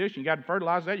you do this. And you got to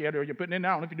fertilize that. You're putting it in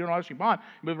there. I don't know if you're doing all this in your pond.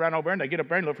 You move around over there and they get up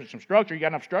there and look for some structure. You got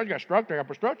enough structure. You got structure. You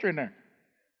got structure in there.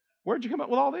 Where'd you come up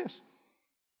with all this?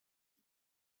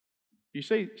 You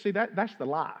see that's the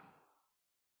lie.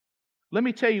 Let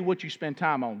me tell you what you spend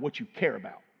time on, what you care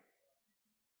about.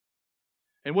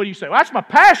 And what do you say? Well, that's my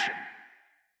passion.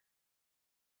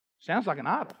 Sounds like an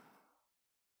idol.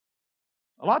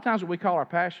 A lot of times what we call our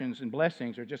passions and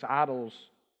blessings are just idols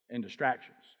and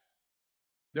distractions.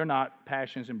 They're not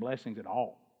passions and blessings at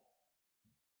all.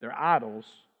 They're idols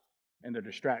and they're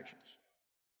distractions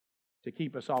to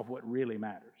keep us off what really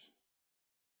matters.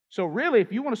 So really,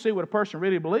 if you want to see what a person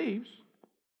really believes,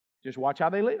 just watch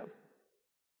how they live.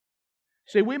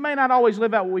 See, we may not always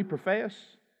live out what we profess,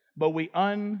 but we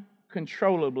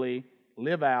uncontrollably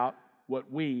live out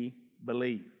what we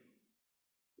believe.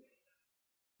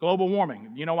 Global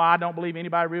warming. You know why I don't believe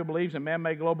anybody really believes in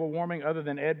man-made global warming other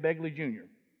than Ed Begley Jr.?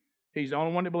 He's the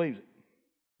only one that believes it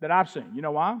that I've seen. You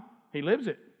know why? He lives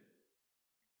it.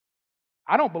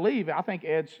 I don't believe it. I think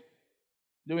Ed's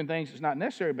doing things that's not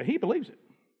necessary, but he believes it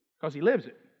because he lives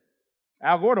it.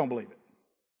 Al Gore don't believe it.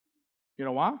 You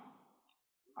know why?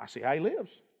 I see how he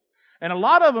lives. And a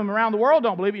lot of them around the world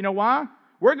don't believe it. You know why?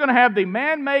 We're going to have the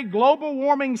Man-Made Global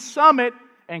Warming Summit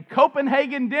in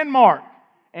Copenhagen, Denmark,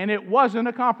 and it wasn't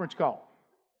a conference call.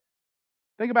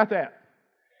 Think about that.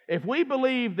 If we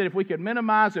believe that if we could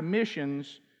minimize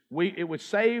emissions, it would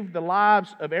save the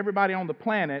lives of everybody on the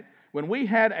planet, when we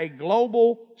had a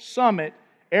global summit,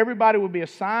 everybody would be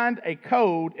assigned a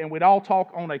code and we'd all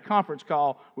talk on a conference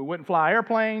call. We wouldn't fly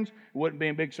airplanes, we wouldn't be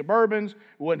in big Suburbans,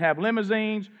 we wouldn't have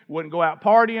limousines, we wouldn't go out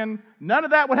partying. None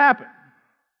of that would happen.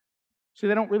 See,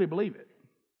 they don't really believe it.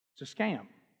 It's a scam.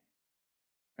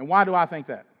 And why do I think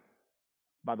that?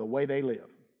 By the way they live.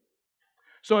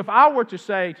 So if I were to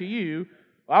say to you,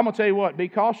 well, I'm going to tell you what, be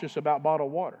cautious about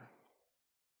bottled water.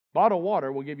 Bottled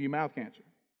water will give you mouth cancer.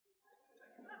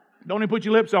 Don't even put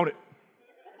your lips on it.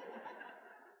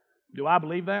 Do I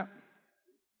believe that?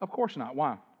 Of course not.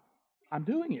 Why? I'm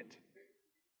doing it.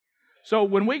 So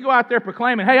when we go out there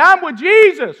proclaiming, hey, I'm with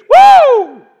Jesus,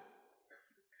 woo!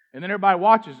 And then everybody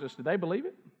watches us, do they believe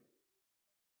it?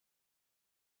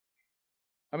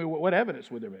 I mean, what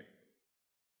evidence would there be?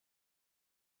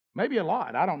 Maybe a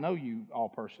lot. I don't know you all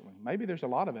personally. Maybe there's a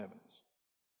lot of evidence.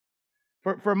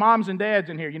 For moms and dads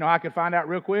in here, you know how I could find out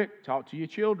real quick? Talk to your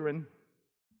children.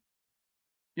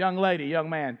 Young lady, young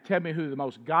man, tell me who the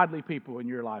most godly people in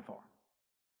your life are.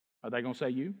 Are they going to say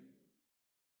you?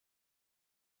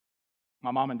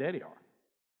 My mom and daddy are.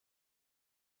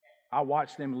 I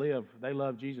watch them live. They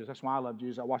love Jesus. That's why I love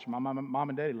Jesus. I watch my mom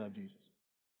and daddy love Jesus.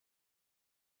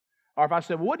 Or if I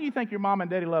said, well, what do you think your mom and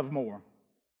daddy love more?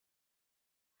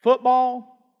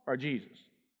 Football or Jesus?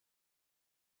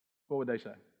 What would they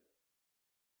say?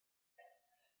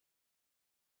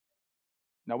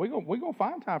 Now, we're going to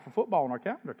find time for football on our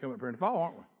calendar coming up here in the fall,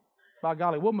 aren't we? By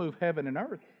golly, we'll move heaven and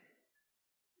earth.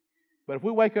 But if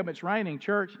we wake up and it's raining,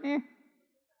 church,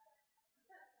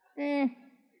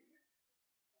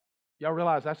 Y'all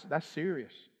realize that's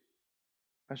serious.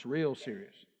 That's real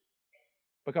serious.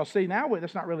 Because, see, now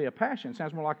that's not really a passion. It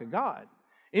sounds more like a God.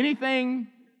 Anything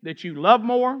that you love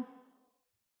more,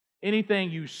 anything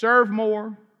you serve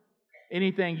more,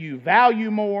 anything you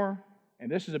value more, and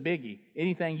this is a biggie,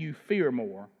 anything you fear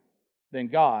more than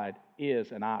God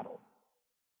is an idol.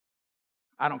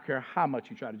 I don't care how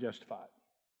much you try to justify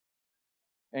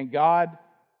it. And God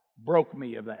broke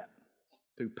me of that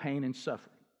through pain and suffering.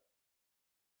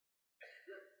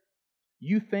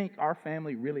 You think our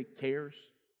family really cares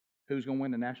who's going to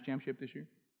win the national championship this year?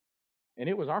 And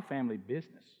it was our family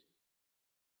business.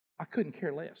 I couldn't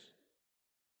care less.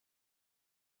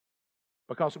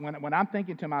 Because when I'm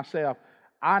thinking to myself,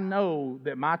 I know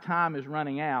that my time is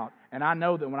running out, and I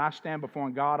know that when I stand before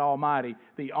God Almighty,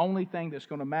 the only thing that's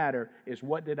going to matter is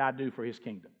what did I do for His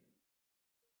kingdom.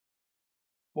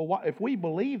 Well, if we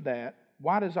believe that,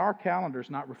 why does our calendars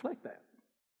not reflect that?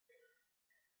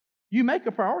 You make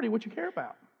a priority what you care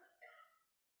about.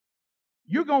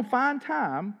 You're going to find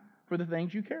time for the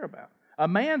things you care about. A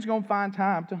man's going to find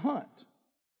time to hunt.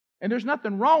 And there's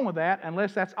nothing wrong with that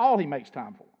unless that's all he makes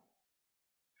time for.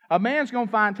 A man's going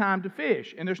to find time to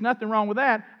fish, and there's nothing wrong with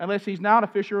that unless he's not a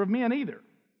fisher of men either.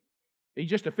 He's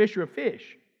just a fisher of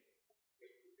fish.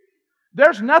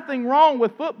 There's nothing wrong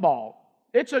with football.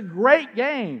 It's a great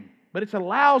game, but it's a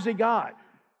lousy God.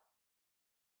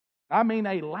 I mean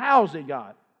a lousy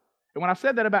God. And when I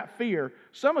said that about fear,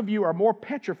 some of you are more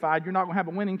petrified you're not going to have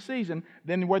a winning season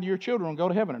than whether your children will go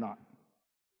to heaven or not.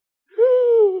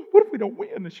 What if we don't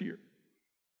win this year?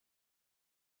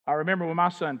 I remember when my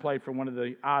son played for one of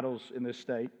the idols in this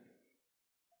state.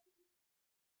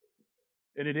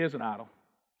 And it is an idol.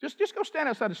 Just go stand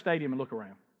outside the stadium and look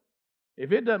around.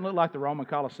 If it doesn't look like the Roman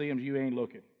Colosseums, you ain't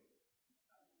looking.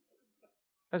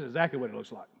 That's exactly what it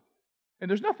looks like. And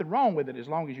there's nothing wrong with it as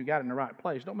long as you got it in the right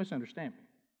place. Don't misunderstand me.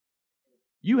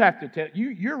 You have to tell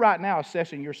you're right now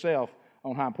assessing yourself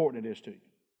on how important it is to you.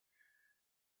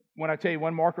 When I tell you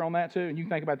one marker on that too, and you can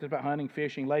think about this about hunting,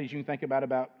 fishing, ladies, you can think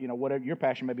about whatever your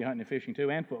passion may be, hunting and fishing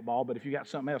too, and football. But if you got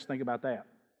something else, think about that.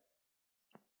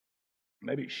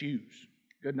 Maybe it's shoes.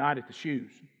 Good night at the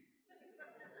shoes.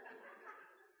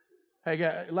 Hey,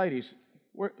 guys, ladies,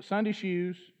 Sunday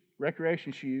shoes,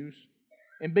 recreation shoes,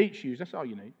 and beach shoes. That's all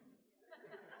you need.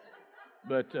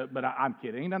 But I'm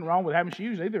kidding. Ain't nothing wrong with having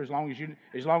shoes either, as long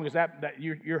as that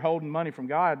you're holding money from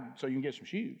God so you can get some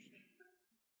shoes.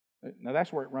 Now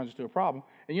that's where it runs into a problem.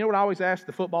 And you know what I always ask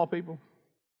the football people,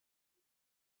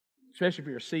 especially if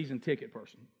you're a season ticket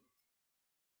person.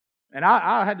 And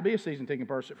I had to be a season ticket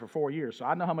person for 4 years, so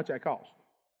I know how much that costs.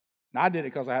 And I did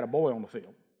it because I had a boy on the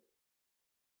field.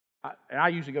 And I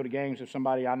usually go to games if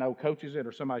somebody I know coaches it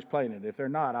or somebody's playing it. If they're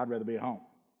not, I'd rather be at home.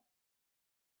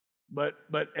 But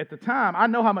at the time, I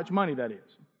know how much money that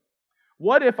is.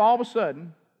 What if all of a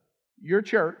sudden your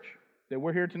church that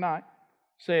we're here tonight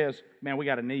says, man, we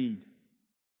got a need.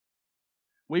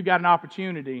 We've got an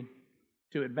opportunity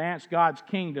to advance God's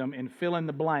kingdom and fill in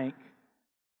the blank.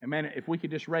 And man, if we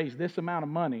could just raise this amount of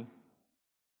money,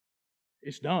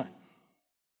 it's done.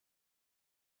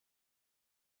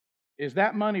 Is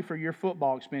that money for your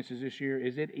football expenses this year,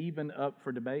 is it even up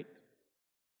for debate?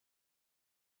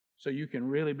 So you can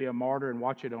really be a martyr and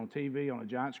watch it on TV on a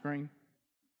giant screen?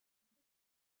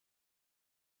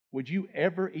 Would you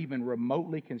ever even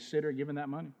remotely consider giving that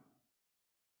money?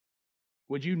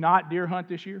 Would you not deer hunt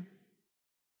this year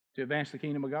to advance the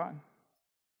kingdom of God?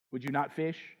 Would you not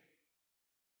fish?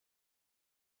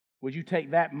 Would you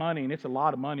take that money, and it's a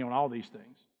lot of money on all these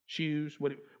things, shoes,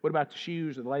 what about the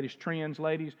shoes, the latest trends,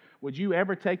 ladies? Would you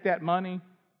ever take that money,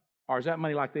 or is that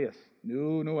money like this?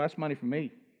 No, that's money for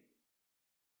me.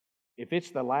 If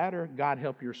it's the latter, God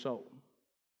help your soul.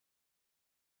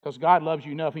 Because God loves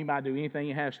you enough, He might do anything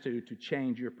He has to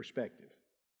change your perspective.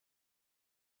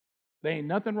 There ain't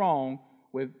nothing wrong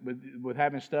with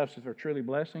having stuff that are truly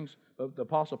blessings, but the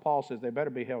Apostle Paul says they better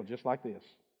be held just like this.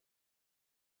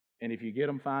 And if you get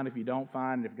them, fine. If you don't,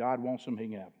 fine. And if God wants them, He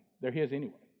can have them. They're His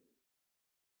anyway.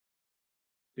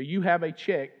 Do you have a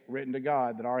check written to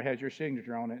God that already has your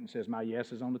signature on it and says, my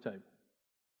yes is on the table?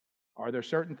 Are there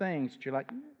certain things that you're like,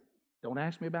 don't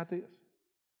ask me about this?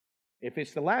 If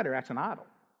it's the latter, that's an idol.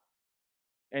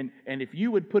 And if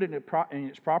you would put it in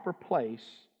its proper place,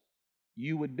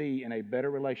 you would be in a better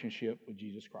relationship with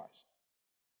Jesus Christ.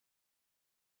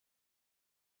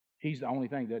 He's the only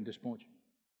thing that doesn't disappoint you.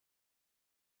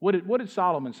 What did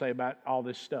Solomon say about all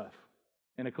this stuff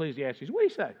in Ecclesiastes? What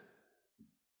did he say?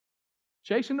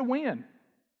 Chasing the wind.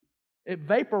 It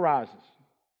vaporizes.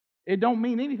 It don't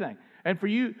mean anything. And for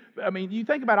you, I mean, you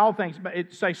think about all things,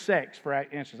 say sex, for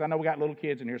instance. I know we got little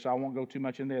kids in here, so I won't go too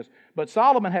much in this. But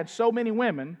Solomon had so many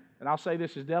women, and I'll say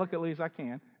this as delicately as I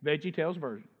can, VeggieTales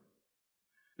version,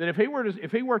 that if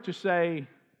he were to say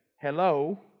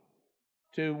hello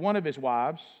to one of his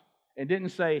wives and didn't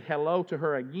say hello to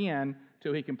her again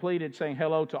till he completed saying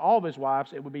hello to all of his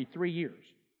wives, it would be 3 years.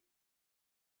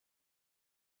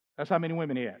 That's how many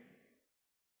women he had.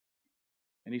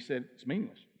 And he said, it's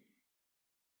meaningless.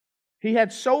 He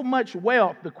had so much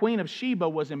wealth, the Queen of Sheba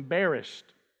was embarrassed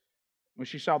when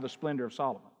she saw the splendor of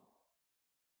Solomon.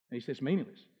 And he said, it's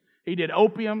meaningless. He did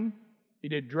opium, he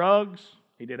did drugs,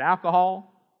 he did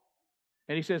alcohol.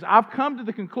 And he says, I've come to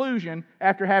the conclusion,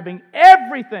 after having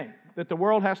everything that the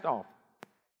world has to offer,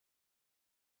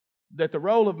 that the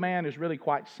role of man is really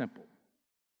quite simple.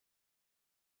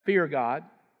 Fear God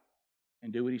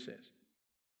and do what He says.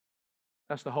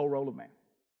 That's the whole role of man.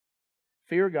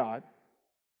 Fear God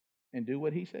and do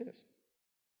what He says.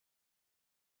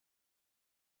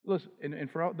 Listen, and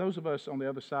for those of us on the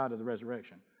other side of the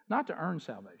resurrection, not to earn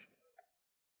salvation,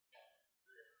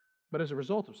 but as a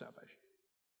result of salvation,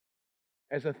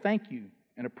 as a thank you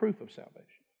and a proof of salvation.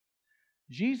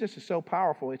 Jesus is so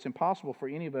powerful, it's impossible for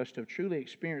any of us to have truly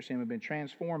experienced Him and been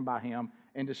transformed by Him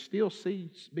and to still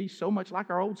be so much like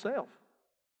our old self.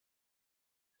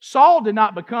 Saul did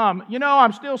not become,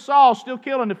 I'm still Saul, still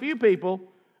killing a few people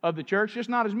of the church, just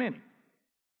not as many.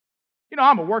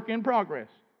 I'm a work in progress.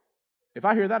 If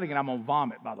I hear that again, I'm going to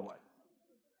vomit, by the way.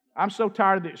 I'm so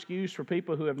tired of the excuse for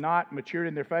people who have not matured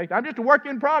in their faith. I'm just a work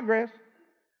in progress.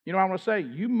 I want to say,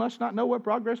 you must not know what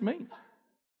progress means.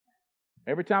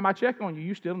 Every time I check on you,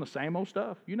 you're still in the same old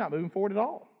stuff. You're not moving forward at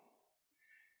all.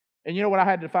 And you know what I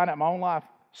had to find out in my own life?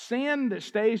 Sin that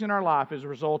stays in our life is a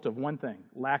result of one thing,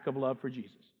 lack of love for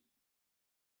Jesus.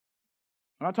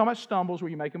 I'm not talking about stumbles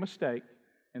where you make a mistake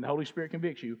and the Holy Spirit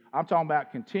convicts you. I'm talking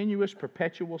about continuous,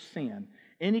 perpetual sin.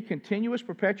 Any continuous,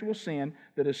 perpetual sin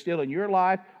that is still in your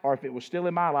life, or if it was still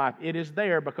in my life, it is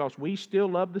there because we still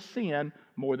love the sin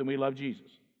more than we love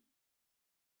Jesus.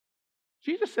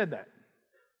 Jesus said that.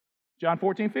 John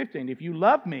 14:15. If you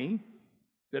love me,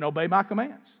 then obey my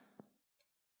commands.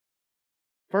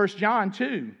 1 John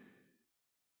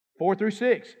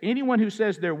 2:4-6. Anyone who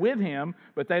says they're with Him,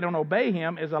 but they don't obey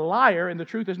Him, is a liar, and the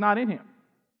truth is not in him.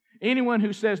 Anyone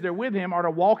who says they're with Him are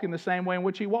to walk in the same way in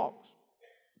which He walks.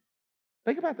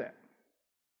 Think about that.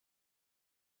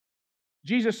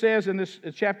 Jesus says in this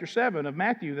chapter 7 of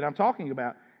Matthew that I'm talking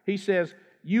about, he says,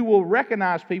 you will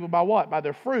recognize people by what? By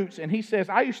their fruits. And he says,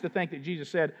 I used to think that Jesus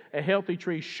said a healthy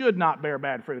tree should not bear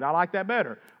bad fruit. I like that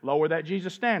better. Lower that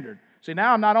Jesus standard. See,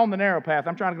 now I'm not on the narrow path.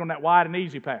 I'm trying to go on that wide and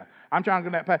easy path. I'm trying to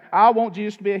go on that path. I want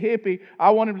Jesus to be a hippie. I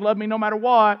want him to love me no matter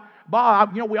what.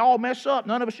 Bob, we all mess up.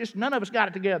 None of us got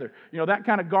it together. That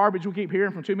kind of garbage we keep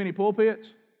hearing from too many pulpits.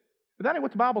 But that ain't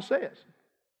what the Bible says.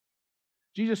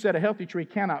 Jesus said a healthy tree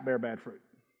cannot bear bad fruit.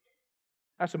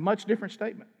 That's a much different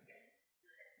statement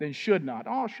than should not.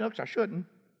 Oh, shucks, I shouldn't.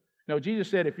 No, Jesus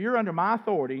said, if you're under my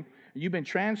authority, and you've been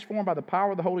transformed by the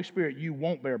power of the Holy Spirit, you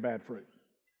won't bear bad fruit.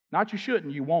 Not you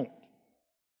shouldn't, you won't.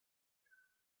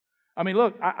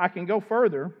 Look, I can go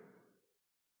further.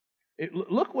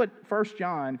 Look what 1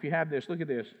 John, if you have this, look at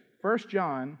this. 1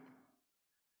 John,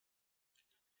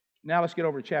 now let's get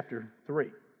over to chapter 3.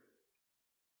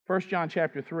 1 John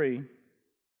chapter 3,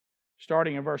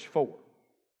 starting in verse 4.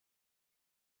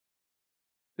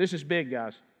 This is big,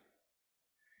 guys.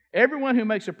 Everyone who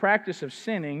makes a practice of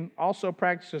sinning also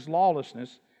practices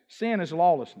lawlessness. Sin is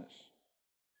lawlessness.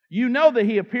 You know that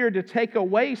he appeared to take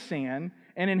away sin,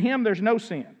 and in him there's no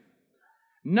sin.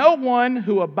 No one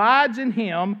who abides in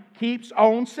him keeps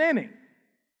on sinning.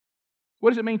 What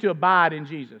does it mean to abide in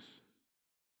Jesus?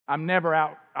 I'm never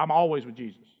out. I'm always with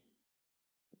Jesus.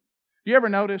 Do you ever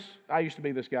notice? I used to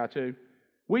be this guy too.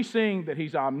 We sing that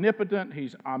he's omnipotent,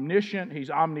 he's omniscient,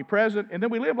 he's omnipresent, and then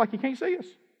we live like he can't see us.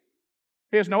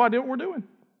 He has no idea what we're doing.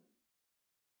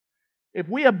 If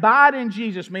we abide in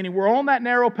Jesus, meaning we're on that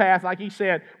narrow path, like he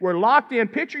said, we're locked in.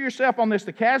 Picture yourself on this,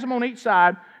 the chasm on each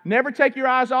side. Never take your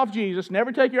eyes off Jesus.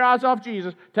 Never take your eyes off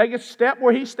Jesus. Take a step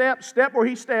where he steps, step where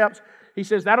he steps. He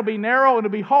says, that'll be narrow, it'll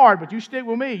be hard, but you stick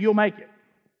with me, you'll make it.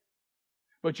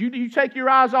 But you take your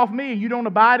eyes off me, you don't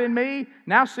abide in me,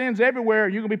 now sin's everywhere,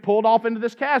 you're going to be pulled off into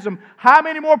this chasm. How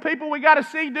many more people we got to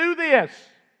see do this?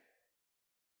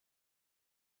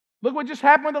 Look what just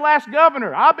happened with the last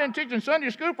governor. I've been teaching Sunday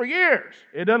school for years.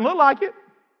 It doesn't look like it.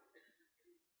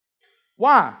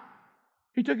 Why?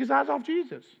 He took his eyes off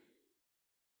Jesus.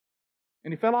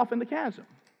 And he fell off in the chasm.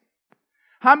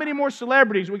 How many more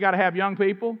celebrities we got to have, young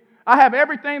people? I have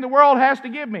everything the world has to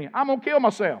give me. I'm going to kill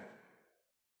myself.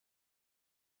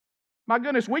 My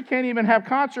goodness, we can't even have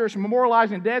concerts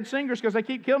memorializing dead singers because they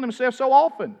keep killing themselves so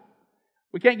often.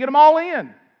 We can't get them all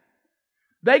in.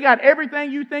 They got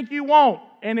everything you think you want,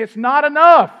 and it's not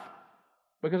enough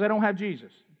because they don't have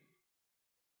Jesus.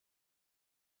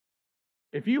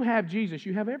 If you have Jesus,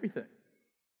 you have everything,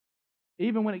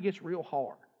 even when it gets real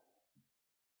hard.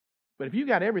 But if you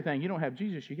got everything, you don't have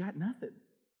Jesus, you got nothing.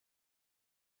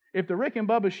 If the Rick and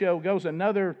Bubba show goes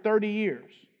another 30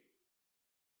 years,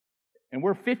 and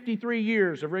we're 53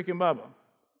 years of Rick and Bubba,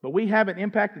 but we haven't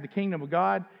impacted the kingdom of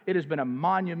God, it has been a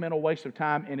monumental waste of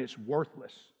time, and it's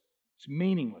worthless. It's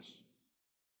meaningless.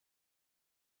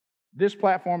 This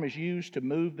platform is used to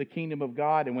move the kingdom of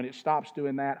God, and when it stops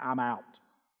doing that, I'm out.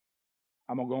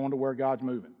 I'm going to go on to where God's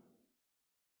moving.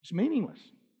 It's meaningless.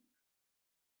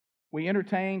 We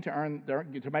entertain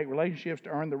to make relationships to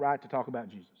earn the right to talk about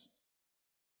Jesus.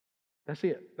 That's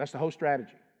it. That's the whole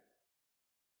strategy.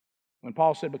 When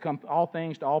Paul said, become all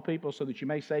things to all people so that you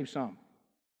may save some.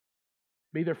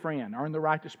 Be their friend. Earn the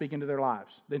right to speak into their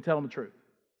lives. Then tell them the truth.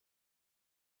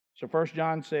 So 1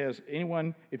 John says,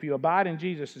 if you abide in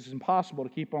Jesus, it's impossible to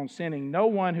keep on sinning. No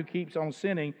one who keeps on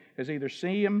sinning has either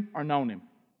seen him or known him.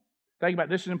 Think about it.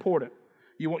 This is important.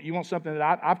 You want something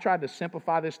that I've tried to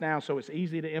simplify this down so it's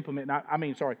easy to implement.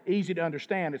 Easy to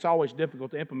understand. It's always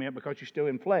difficult to implement because you're still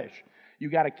in flesh.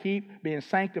 You got to keep being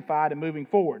sanctified and moving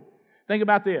forward. Think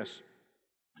about this.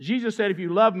 Jesus said, if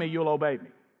you love me, you'll obey me.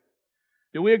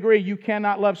 Do we agree you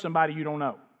cannot love somebody you don't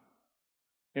know?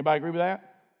 Anybody agree with that?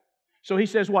 So he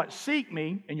says what? Seek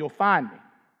me and you'll find me.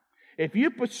 If you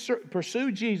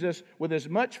pursue Jesus with as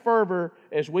much fervor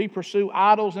as we pursue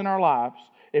idols in our lives,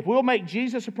 if we'll make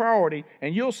Jesus a priority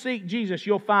and you'll seek Jesus,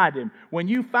 you'll find him. When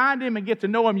you find him and get to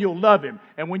know him, you'll love him.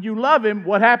 And when you love him,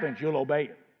 what happens? You'll obey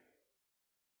him.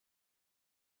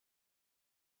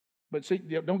 But see,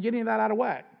 don't get any of that out of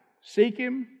whack. Seek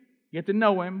him, get to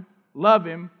know him, love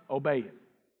him, obey him.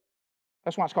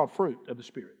 That's why it's called fruit of the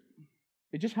Spirit.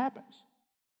 It just happens.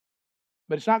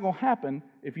 But it's not going to happen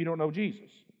if you don't know Jesus.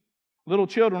 Little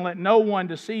children, let no one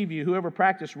deceive you. Whoever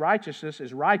practices righteousness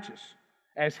is righteous,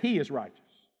 as he is righteous.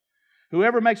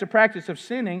 Whoever makes a practice of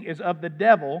sinning is of the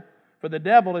devil, for the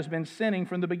devil has been sinning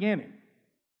from the beginning.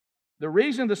 The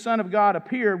reason the Son of God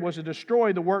appeared was to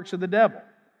destroy the works of the devil.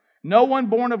 No one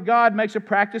born of God makes a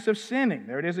practice of sinning.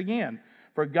 There it is again.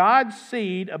 For God's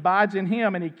seed abides in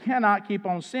him, and he cannot keep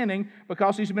on sinning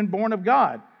because he's been born of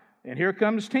God. And here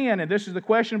comes 10, and this is the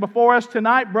question before us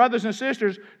tonight, brothers and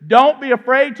sisters. Don't be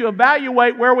afraid to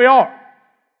evaluate where we are.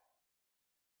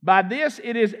 By this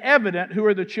it is evident who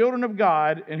are the children of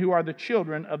God and who are the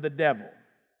children of the devil.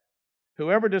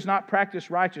 Whoever does not practice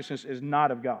righteousness is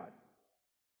not of God,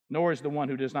 nor is the one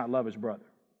who does not love his brother.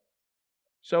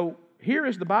 So here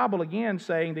is the Bible again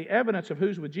saying the evidence of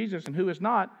who's with Jesus and who is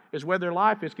not is whether their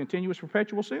life is continuous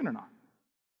perpetual sin or not.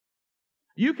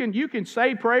 You can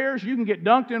say prayers, you can get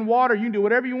dunked in water, you can do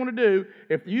whatever you want to do.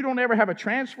 If you don't ever have a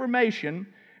transformation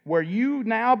where you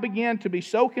now begin to be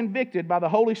so convicted by the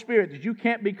Holy Spirit that you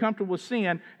can't be comfortable with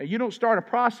sin, and you don't start a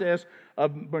process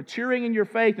of maturing in your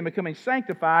faith and becoming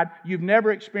sanctified, you've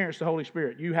never experienced the Holy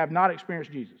Spirit. You have not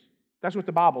experienced Jesus. That's what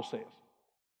the Bible says.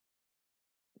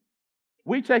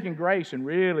 We've taken grace and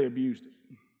really abused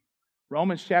it.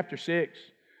 Romans chapter 6.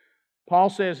 Paul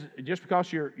says, just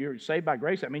because you're saved by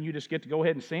grace, that means you just get to go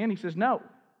ahead and sin? He says, no.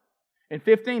 In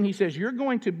 15, he says, you're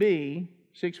going to be,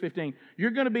 6:15,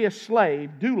 you're going to be a slave,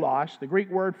 doulos, the Greek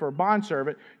word for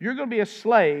bondservant. You're going to be a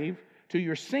slave to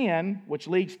your sin, which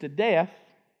leads to death,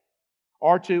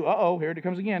 or to, here it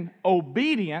comes again,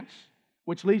 obedience,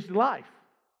 which leads to life.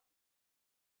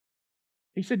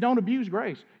 He said, don't abuse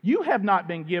grace. You have not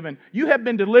been given, you have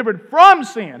been delivered from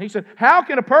sin. He said, how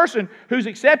can a person who's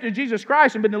accepted Jesus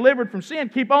Christ and been delivered from sin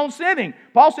keep on sinning?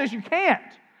 Paul says you can't.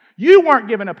 You weren't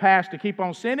given a pass to keep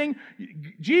on sinning.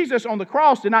 Jesus on the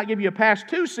cross did not give you a pass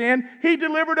to sin. He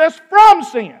delivered us from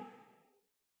sin.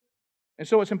 And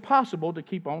so it's impossible to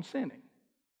keep on sinning.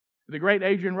 The great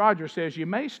Adrian Rogers says, you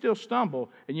may still stumble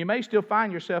and you may still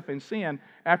find yourself in sin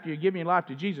after you give your life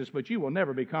to Jesus, but you will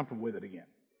never be comfortable with it again.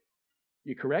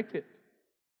 You correct it.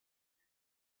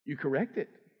 You correct it.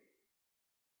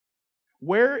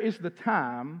 Where is the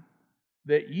time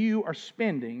that you are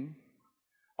spending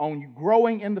on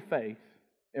growing in the faith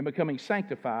and becoming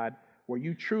sanctified where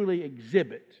you truly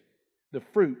exhibit the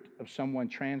fruit of someone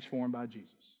transformed by Jesus?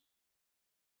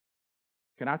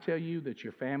 Can I tell you that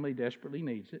your family desperately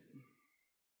needs it?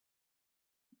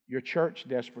 Your church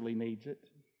desperately needs it.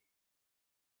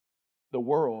 The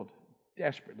world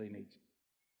desperately needs it.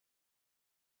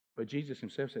 But Jesus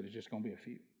himself said it's just going to be a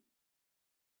few.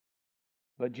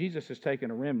 But Jesus has taken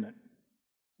a remnant,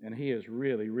 and he has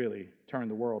really, really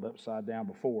turned the world upside down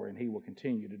before, and he will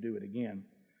continue to do it again.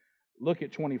 Look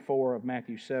at 21 of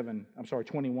Matthew 7.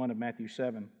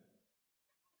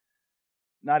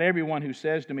 Not everyone who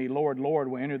says to me, Lord, Lord,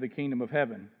 will enter the kingdom of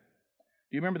heaven.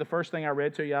 Do you remember the first thing I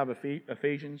read to you out of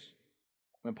Ephesians?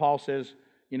 When Paul says,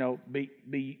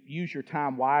 use your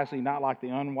time wisely, not like the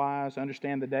unwise.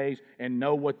 Understand the days and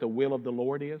know what the will of the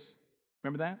Lord is.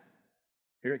 Remember that?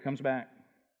 Here it comes back.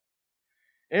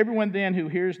 Everyone then who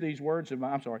hears these words of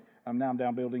mine, I'm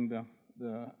down building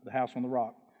the house on the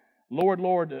rock. Lord,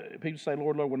 Lord, people say,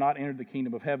 Lord, Lord, will not enter the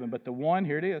kingdom of heaven. But the one,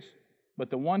 here it is, but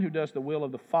the one who does the will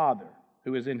of the Father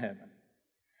who is in heaven.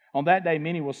 On that day,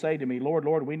 many will say to me, Lord,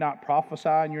 Lord, we not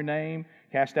prophesy in your name,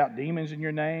 cast out demons in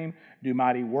your name, do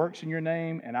mighty works in your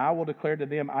name, and I will declare to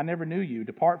them, I never knew you.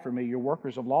 Depart from me, you're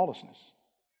workers of lawlessness.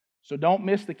 So don't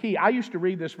miss the key. I used to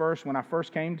read this verse when I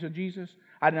first came to Jesus.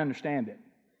 I didn't understand it.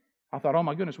 I thought, oh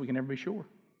my goodness, we can never be sure.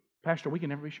 Pastor, we can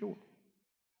never be sure.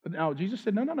 But no, Jesus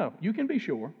said, no, you can be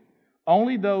sure.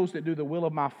 Only those that do the will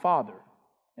of my Father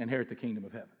inherit the kingdom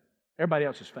of heaven. Everybody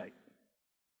else is fake.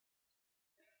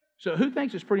 So who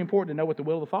thinks it's pretty important to know what the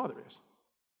will of the Father is?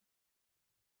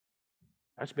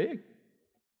 That's big.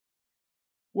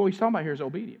 What he's talking about here is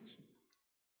obedience.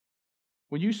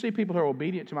 When you see people who are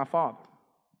obedient to my Father,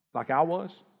 like I was,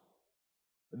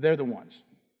 they're the ones.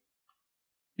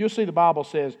 You'll see the Bible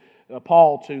says,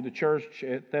 Paul to the church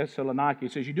at Thessalonica, he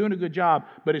says, you're doing a good job,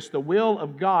 but it's the will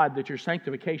of God that your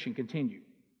sanctification continue.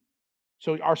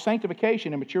 So our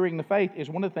sanctification and maturing in the faith is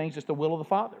one of the things that's the will of the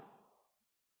Father.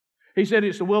 He said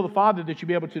it's the will of the Father that you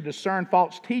be able to discern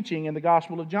false teaching in the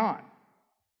Gospel of John.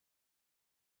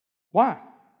 Why?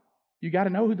 You got to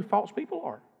know who the false people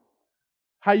are.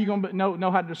 How are you going to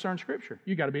know how to discern Scripture?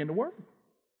 You got to be in the Word.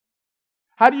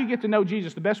 How do you get to know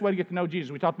Jesus? The best way to get to know Jesus,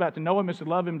 we talked about to know Him is to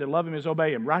love Him is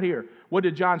obey Him. Right here. What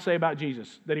did John say about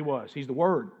Jesus that He was? He's the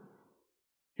Word.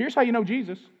 Here's how you know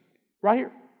Jesus. Right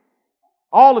here.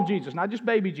 All of Jesus, not just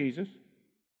baby Jesus.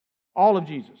 All of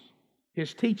Jesus.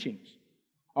 His teachings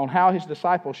on how His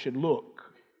disciples should look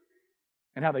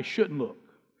and how they shouldn't look.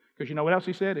 Because you know what else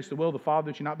He said? It's the will of the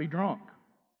Father that you not be drunk.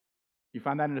 You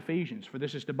find that in Ephesians. For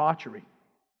this is debauchery.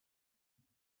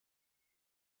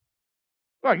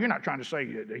 Well, you're not trying to say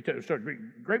that He started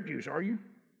drinking grape juice, are you?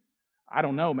 I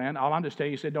don't know, man. All I'm just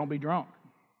telling you, He said don't be drunk.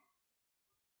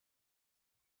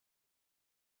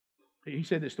 He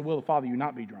said it's the will of the Father you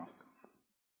not be drunk.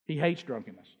 He hates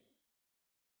drunkenness.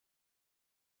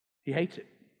 He hates it.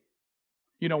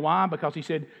 You know why? Because he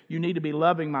said, you need to be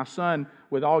loving my son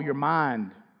with all your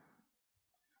mind.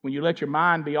 When you let your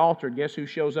mind be altered, guess who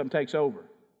shows up and takes over?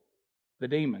 The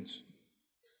demons.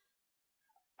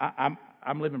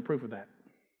 I'm living proof of that.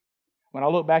 When I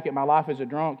look back at my life as a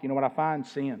drunk, you know what I find?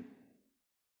 Sin.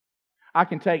 I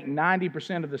can take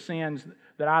 90% of the sins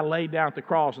that I laid down at the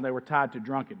cross, and they were tied to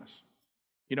drunkenness.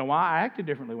 You know why? I acted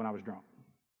differently when I was drunk.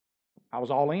 I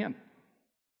was all in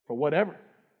for whatever.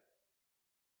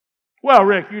 Well,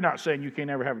 Rick, you're not saying you can't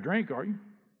ever have a drink, are you?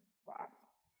 I'm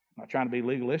not trying to be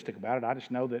legalistic about it. I just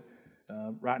know that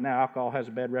right now alcohol has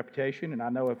a bad reputation, and I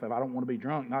know if I don't want to be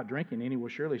drunk, not drinking any will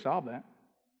surely solve that.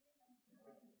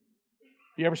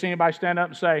 You ever seen anybody stand up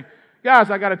and say,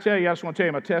 guys, I got to tell you, I just want to tell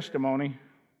you my testimony.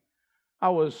 I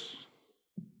was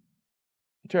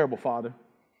a terrible father,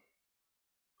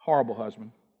 horrible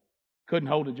husband, couldn't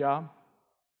hold a job.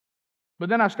 But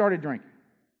then I started drinking,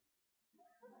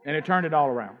 and it turned it all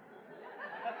around.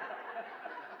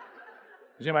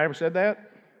 Has anybody ever said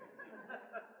that?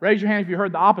 Raise your hand if you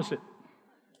heard the opposite.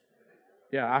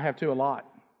 Yeah, I have too a lot.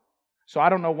 So I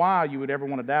don't know why you would ever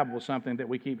want to dabble with something that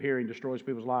we keep hearing destroys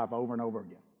people's life over and over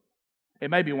again. It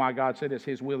may be why God said it's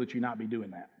His will that you not be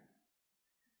doing that.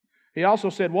 He also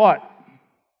said what?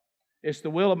 It's the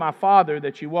will of my Father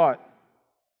that you what?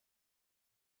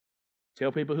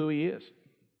 Tell people who He is.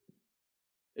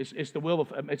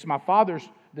 It's my Father's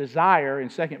desire in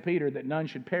 2 Peter that none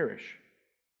should perish.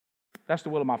 That's the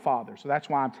will of my Father. So that's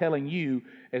why I'm telling you,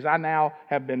 as I now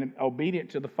have been obedient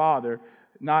to the Father,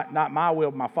 not my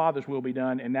will, but my Father's will be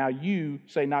done, and now you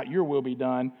say not your will be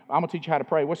done. I'm going to teach you how to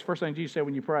pray. What's the first thing Jesus said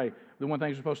when you pray? The one thing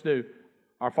you're supposed to do.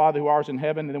 Our Father who art in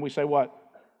heaven, and then we say what?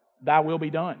 Thy will be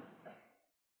done.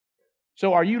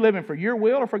 So are you living for your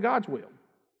will or for God's will?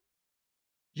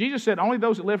 Jesus said, only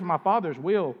those that live for my Father's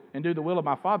will and do the will of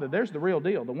my Father, there's the real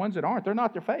deal. The ones that aren't, they're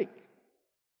not, they're fake.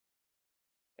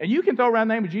 And you can throw around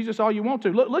the name of Jesus all you want to.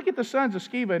 Look at the sons of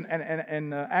Sceva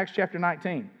in Acts chapter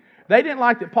 19. They didn't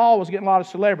like that Paul was getting a lot of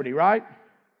celebrity, right?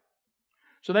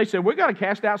 So they said, we've got to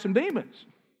cast out some demons.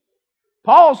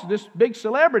 Paul's this big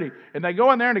celebrity. And they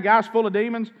go in there and the guy's full of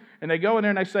demons. And they go in there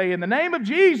and they say, in the name of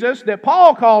Jesus that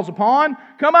Paul calls upon,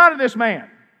 come out of this man.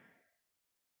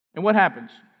 And what happens?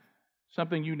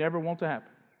 Something you never want to happen.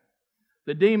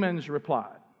 The demons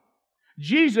replied,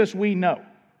 Jesus we know.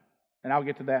 And I'll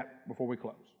get to that before we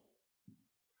close.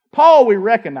 Paul we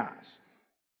recognize.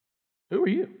 Who are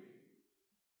you?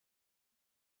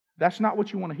 That's not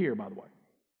what you want to hear, by the way.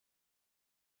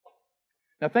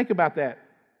 Now think about that.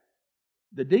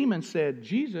 The demons said,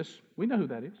 Jesus, we know who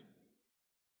that is.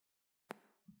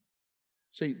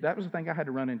 See, that was the thing I had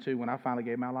to run into when I finally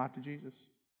gave my life to Jesus.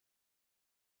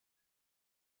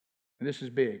 And this is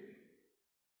big.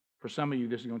 For some of you,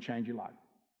 this is going to change your life.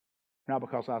 Not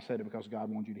because I said it, because God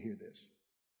wants you to hear this.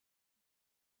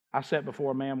 I sat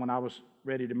before a man when I was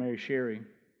ready to marry Sherry,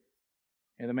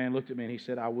 and the man looked at me and he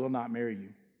said, I will not marry you.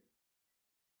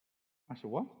 I said,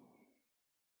 what?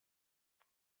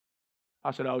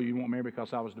 I said, oh, you won't marry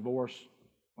because I was divorced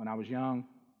when I was young,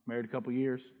 married a couple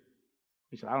years.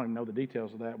 He said, I don't even know the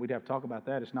details of that. We'd have to talk about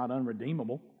that. It's not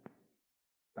unredeemable.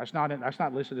 That's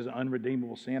not listed as an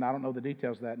unredeemable sin. I don't know the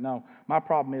details of that. No, my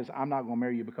problem is I'm not going to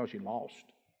marry you because you lost.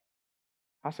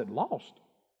 I said, lost?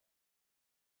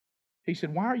 He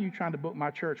said, why are you trying to book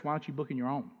my church? Why aren't you booking your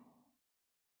own?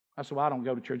 I said, well, I don't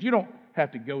go to church. You don't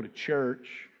have to go to church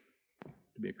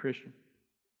to be a Christian.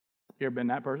 You ever been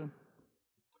that person?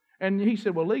 And he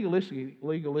said, well,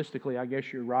 legalistically, I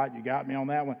guess you're right. You got me on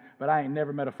that one. But I ain't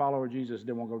never met a follower of Jesus that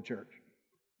didn't want to go to church.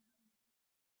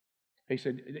 He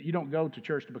said, you don't go to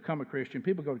church to become a Christian.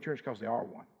 People go to church because they are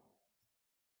one.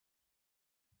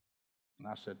 And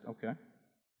I said, okay.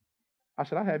 I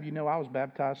said, I have you know I was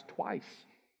baptized twice.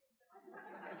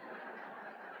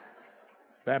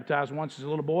 Baptized once as a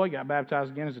little boy, got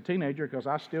baptized again as a teenager because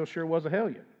I still sure was a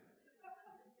hellion.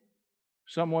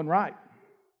 Something wasn't right.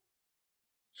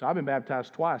 So I've been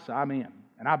baptized twice, so I'm in.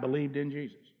 And I believed in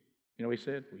Jesus. You know what he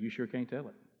said? Well, you sure can't tell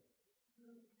it.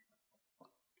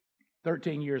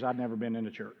 13 years I'd never been in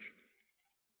a church.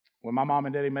 When my mom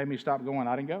and daddy made me stop going,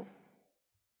 I didn't go.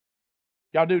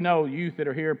 Y'all do know, youth that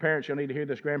are here, parents, you'll need to hear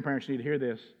this, grandparents need to hear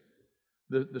this.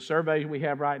 The survey we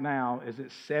have right now is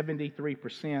that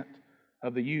 73%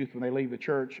 of the youth, when they leave the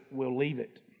church, will leave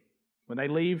it. When they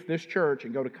leave this church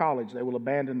and go to college, they will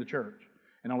abandon the church.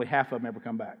 And only half of them ever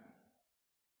come back.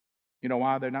 You know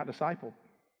why? They're not discipled.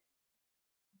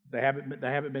 They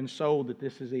haven't been sold that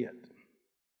this is it.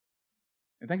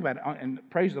 And think about it, and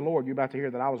praise the Lord, you're about to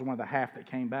hear that I was one of the half that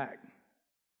came back.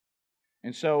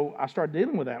 And so I started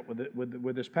dealing with that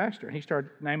with this pastor. And he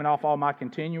started naming off all my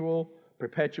continual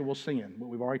perpetual sin, what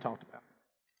we've already talked about.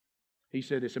 He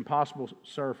said, it's impossible,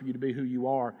 sir, for you to be who you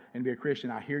are and be a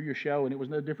Christian. I hear your show, and it was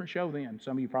no different show then.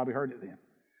 Some of you probably heard it then.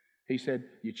 He said,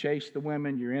 you chase the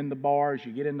women, you're in the bars,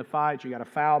 you get in the fights, you got a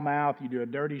foul mouth, you do a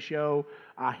dirty show.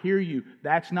 I hear you.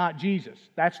 That's not Jesus.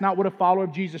 That's not what a follower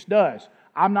of Jesus does.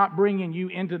 I'm not bringing you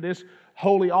into this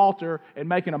holy altar and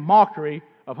making a mockery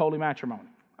of holy matrimony.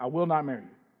 I will not marry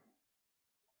you.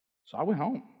 So I went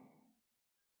home.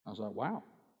 I was like, wow.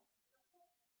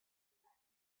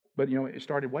 But, it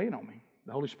started weighing on me.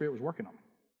 The Holy Spirit was working on me.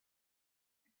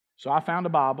 So I found a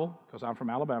Bible, because I'm from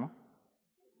Alabama.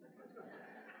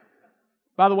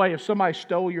 By the way, if somebody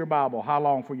stole your Bible, how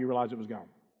long before you realized it was gone?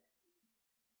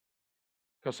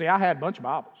 Because, see, I had a bunch of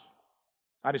Bibles.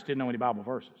 I just didn't know any Bible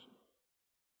verses.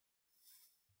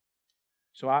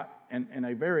 So in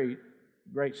a very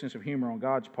great sense of humor on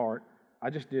God's part, I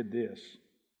just did this.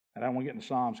 And I don't want to get into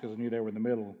Psalms because I knew they were in the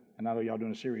middle, and I know y'all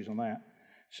doing a series on that.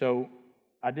 So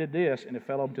I did this, and it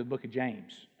fell over to the book of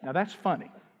James. Now, that's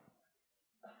funny,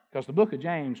 because the book of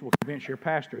James will convince your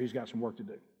pastor he's got some work to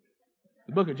do.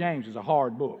 The book of James is a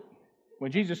hard book.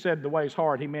 When Jesus said the way is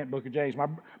hard, he meant book of James.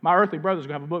 My earthly brother's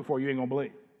going to have a book for you ain't going to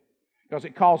believe, because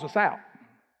it calls us out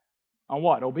on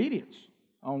what? Obedience.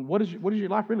 On what does your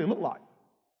life really look like?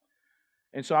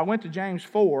 And so I went to James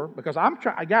 4, because I'm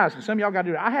trying, guys, and some of y'all got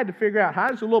to do it. I had to figure out, how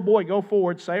does a little boy go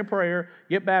forward, say a prayer,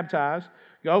 get baptized,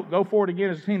 go forward again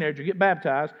as a teenager, get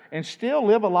baptized, and still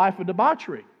live a life of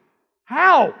debauchery?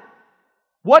 How?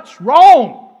 What's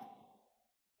wrong?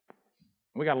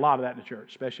 We got a lot of that in the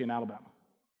church, especially in Alabama.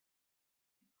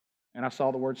 And I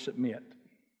saw the word submit.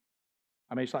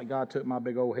 I mean, it's like God took my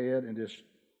big old head and just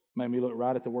made me look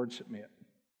right at the word submit.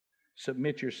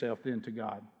 Submit yourself then to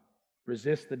God.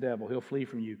 Resist the devil. He'll flee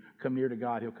from you. Come near to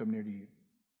God. He'll come near to you.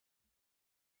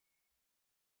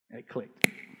 And it clicked.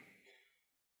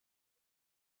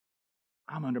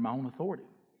 I'm under my own authority.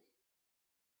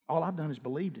 All I've done is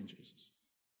believed in Jesus.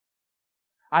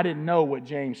 I didn't know what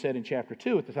James said in chapter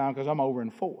 2 at the time, because I'm over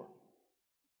in 4.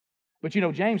 But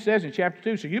James says in chapter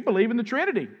 2, so you believe in the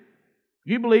Trinity.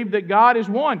 You believe that God is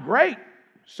one. Great.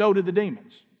 So did the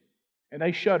demons. And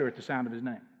they shudder at the sound of His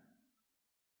name.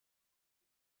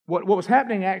 What was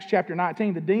happening in Acts chapter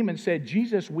 19, the demons said,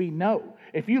 Jesus, we know.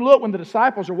 If you look when the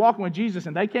disciples are walking with Jesus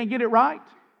and they can't get it right,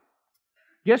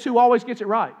 guess who always gets it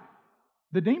right?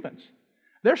 The demons.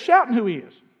 They're shouting who He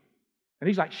is. And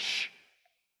He's like, shh.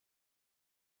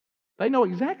 They know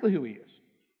exactly who He is.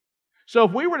 So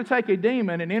if we were to take a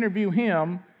demon and interview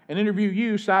him and interview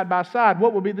you side by side,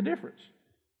 what would be the difference?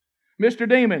 Mr.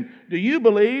 Demon, do you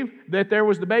believe that there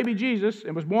was the baby Jesus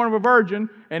and was born of a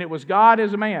virgin and it was God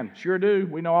as a man? Sure do.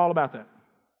 We know all about that.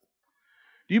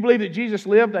 Do you believe that Jesus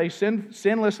lived a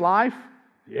sinless life?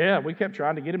 Yeah, we kept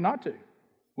trying to get Him not to.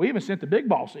 We even sent the big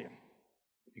boss in.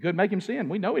 You couldn't make Him sin.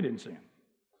 We know He didn't sin.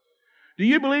 Do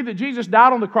you believe that Jesus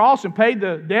died on the cross and paid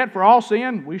the debt for all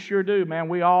sin? We sure do, man.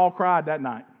 We all cried that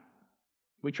night.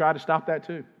 We tried to stop that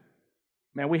too.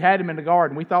 Man, we had Him in the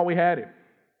garden. We thought we had Him.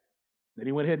 Then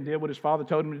He went ahead and did what His Father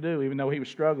told Him to do, even though He was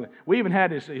struggling. We even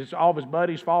had all of His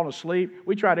buddies falling asleep.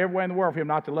 We tried every way in the world for Him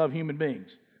not to love human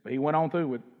beings. But He went on through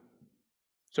with it.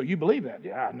 So you believe that?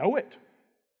 Yeah, I know it.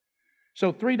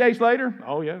 So 3 days later,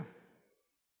 oh yeah,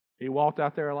 He walked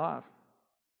out there alive.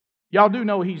 Y'all do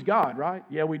know He's God, right?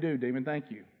 Yeah, we do, demon.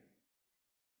 Thank you.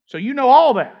 So you know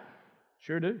all that?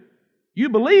 Sure do. You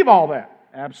believe all that?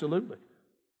 Absolutely.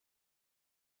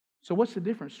 So what's the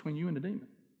difference between you and the demon?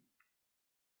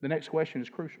 The next question is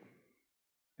crucial.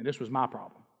 And this was my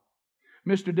problem.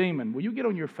 Mr. Demon, will you get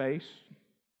on your face?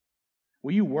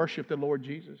 Will you worship the Lord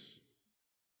Jesus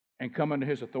and come under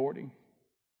His authority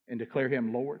and declare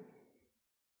Him Lord?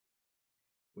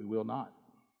 We will not.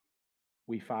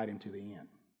 We fight Him to the end.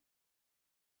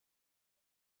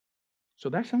 So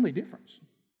that's the only difference.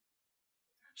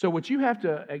 So what you have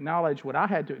to acknowledge, what I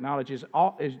had to acknowledge is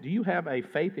do you have a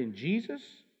faith in Jesus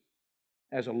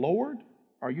as a Lord,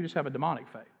 or you just have a demonic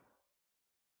faith?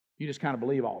 You just kind of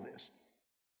believe all this.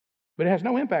 But it has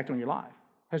no impact on your life.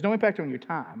 It has no impact on your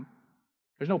time.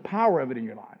 There's no power of it in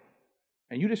your life.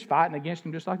 And you're just fighting against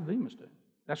Him just like the demons do.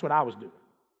 That's what I was doing.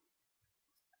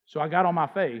 So I got on my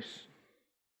face,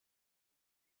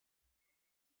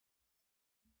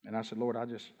 and I said, Lord,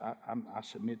 I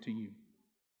submit to You.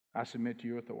 I submit to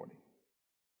Your authority.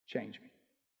 Change me.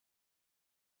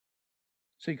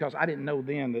 See, because I didn't know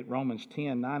then that Romans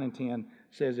 10, 9 and 10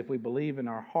 says if we believe in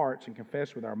our hearts and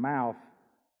confess with our mouth,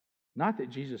 not that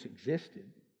Jesus existed,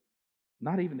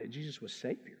 not even that Jesus was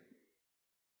Savior,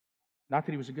 not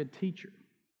that He was a good teacher.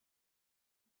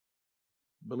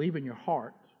 Believe in your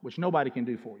heart, which nobody can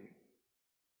do for you,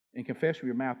 and confess with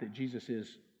your mouth that Jesus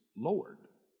is Lord.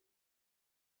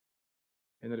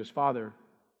 and that his Father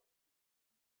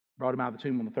brought him out of the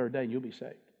tomb on the third day, and you'll be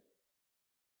saved.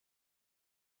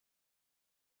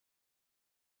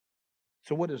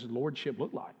 So what does lordship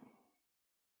look like?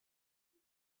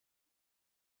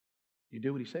 You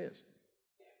do what he says.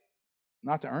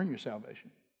 Not to earn your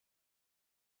salvation,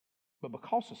 but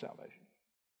because of salvation.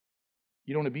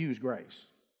 You don't abuse grace.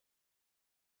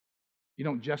 You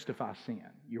don't justify sin.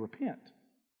 You repent.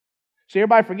 See,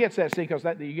 everybody forgets that, see, because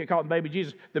you get caught in baby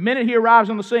Jesus. The minute he arrives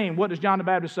on the scene, what does John the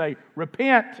Baptist say?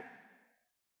 Repent.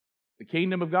 The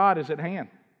kingdom of God is at hand.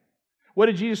 What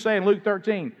did Jesus say in Luke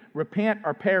 13? Repent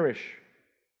or perish.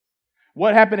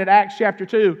 What happened in Acts chapter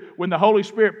 2 when the Holy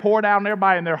Spirit poured out on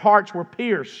everybody and their hearts were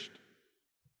pierced?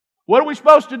 What are we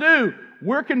supposed to do?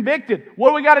 We're convicted. What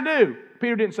do we got to do?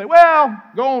 Peter didn't say, well,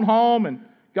 go on home and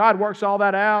God works all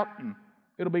that out and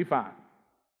it'll be fine.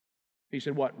 He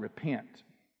said what? Repent.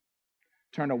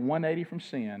 Turn a 180 from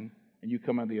sin and you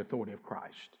come under the authority of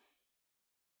Christ.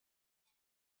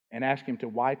 And ask Him to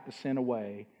wipe the sin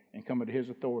away and come under His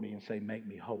authority and say, make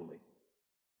me holy.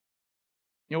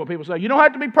 You know what people say? You don't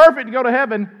have to be perfect to go to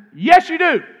heaven. Yes, you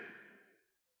do.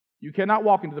 You cannot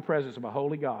walk into the presence of a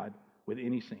holy God with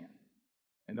any sin.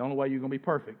 And the only way you're going to be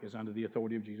perfect is under the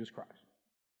authority of Jesus Christ.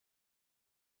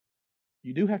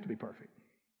 You do have to be perfect.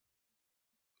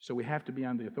 So we have to be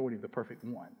under the authority of the perfect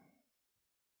one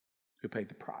who paid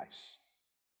the price.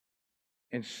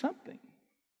 And something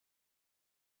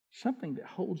that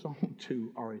holds on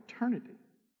to our eternity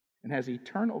and has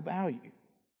eternal value,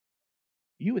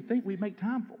 you would think we'd make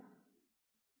time for.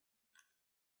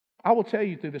 I will tell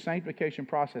you through the sanctification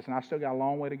process, and I still got a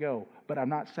long way to go, but I'm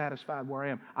not satisfied where I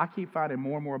am. I keep finding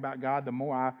more and more about God the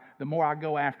more I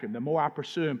go after Him, the more I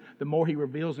pursue Him, the more He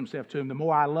reveals Himself to Him, the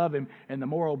more I love Him, and the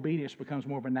more obedience becomes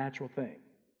more of a natural thing.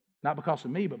 Not because of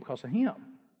me, but because of Him.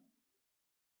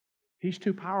 He's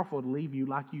too powerful to leave you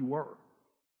like you were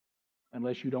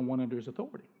unless you don't want under His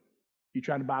authority. You're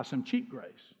trying to buy some cheap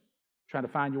grace, trying to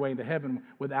find your way into heaven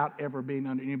without ever being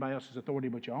under anybody else's authority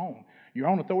but your own. Your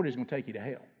own authority is going to take you to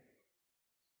hell.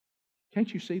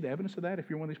 Can't you see the evidence of that if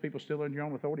you're one of these people still under your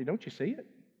own authority? Don't you see it?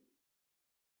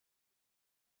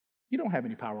 You don't have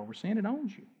any power over sin. It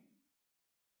owns you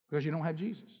because you don't have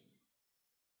Jesus.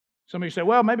 Some of you say,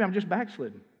 well, maybe I'm just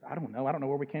backslidden. I don't know. I don't know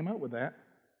where we came up with that.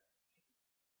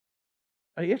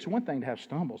 Hey, it's one thing to have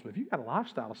stumbles, but if you've got a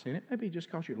lifestyle of sin, it may be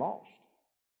just because you're lost.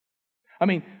 I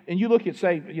mean, and you look at,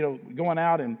 say, going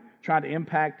out and trying to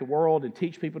impact the world and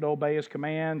teach people to obey His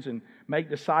commands and make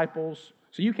disciples.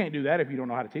 So you can't do that if you don't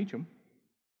know how to teach them.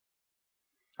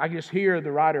 I can just hear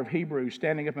the writer of Hebrews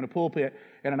standing up in a pulpit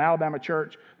in an Alabama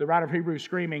church, the writer of Hebrews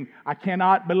screaming, I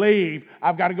cannot believe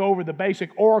I've got to go over the basic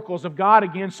oracles of God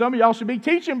again. Some of y'all should be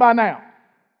teaching by now.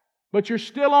 But you're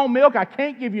still on milk. I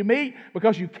can't give you meat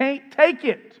because you can't take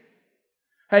it.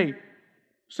 Hey,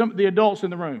 some of the adults in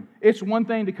the room, it's one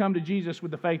thing to come to Jesus with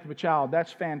the faith of a child.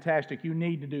 That's fantastic. You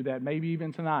need to do that, maybe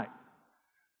even tonight.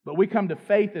 But we come to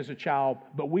faith as a child,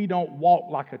 but we don't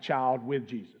walk like a child with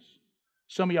Jesus.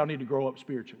 Some of y'all need to grow up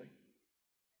spiritually.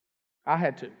 I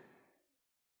had to.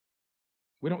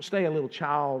 We don't stay a little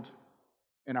child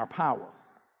in our power.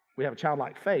 We have a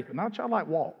childlike faith, but not a childlike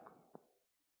walk.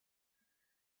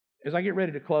 As I get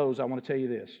ready to close, I want to tell you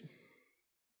this.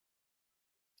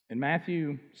 In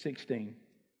Matthew 16,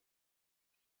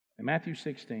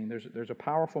 there's a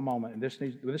powerful moment, and this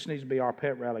needs to be our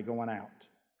pet rally going out.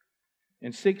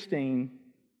 In 16,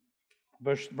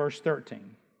 verse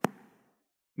 13,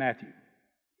 Matthew,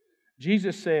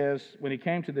 Jesus says, when He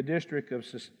came to the district of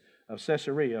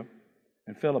Caesarea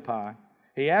in Philippi,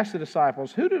 He asked the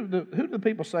disciples, who do the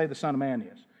people say the Son of Man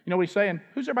is? You know what He's saying?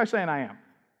 Who's everybody saying I am?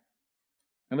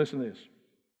 And listen to this.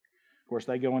 Of course,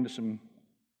 they go into some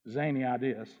zany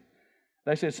ideas.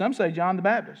 They said, some say John the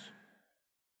Baptist.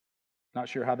 Not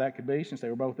sure how that could be since they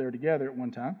were both there together at one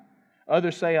time.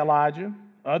 Others say Elijah.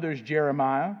 Others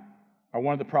Jeremiah or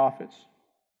one of the prophets.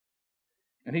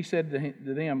 And He said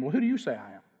to them, well, who do you say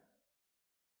I am?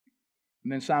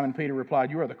 And then Simon Peter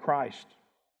replied, you are the Christ,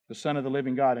 the Son of the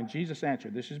living God. And Jesus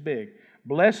answered, this is big.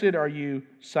 Blessed are you,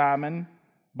 Simon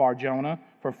Bar-Jonah,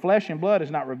 for flesh and blood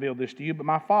has not revealed this to you, but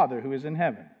my Father who is in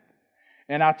heaven.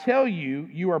 And I tell you,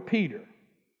 you are Peter.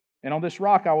 And on this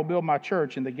rock I will build my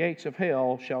church, and the gates of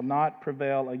hell shall not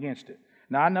prevail against it.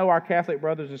 Now I know our Catholic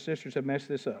brothers and sisters have messed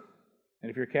this up. And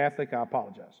if you're Catholic, I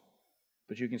apologize.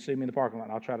 But you can see me in the parking lot,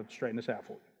 and I'll try to straighten this out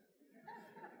for you.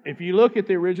 If you look at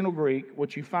the original Greek,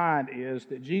 what you find is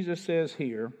that Jesus says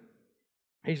here,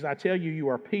 He says, I tell you, you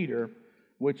are Peter,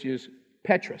 which is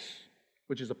Petrus,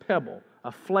 which is a pebble,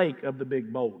 a flake of the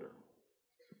big boulder.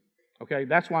 Okay,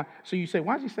 that's why. So you say,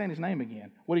 why is he saying his name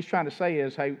again? What he's trying to say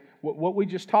is, hey, what we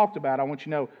just talked about, I want you to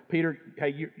know, Peter,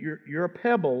 hey, you're a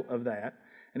pebble of that.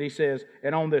 And he says,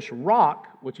 and on this rock,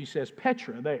 which he says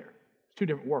Petra there. It's two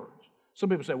different words. Some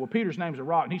people say, well, Peter's name's a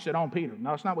rock. And he said, on Peter. No,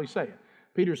 that's not what he's saying.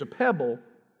 Peter's a pebble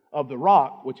of the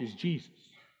rock, which is Jesus.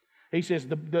 He says,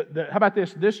 how about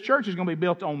this? This church is going to be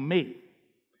built on me.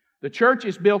 The church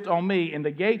is built on me, and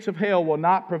the gates of hell will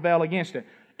not prevail against it.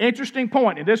 Interesting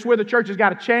point, and this is where the church has got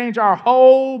to change our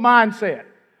whole mindset.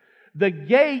 The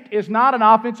gate is not an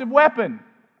offensive weapon.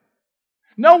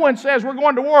 No one says, we're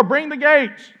going to war, bring the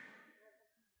gates.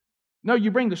 No,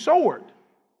 you bring the sword.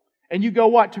 And you go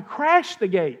what? To crash the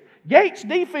gate. Gates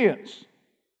defense.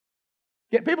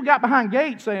 People got behind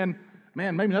gates saying,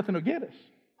 man, maybe nothing will get us.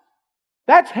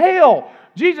 That's hell.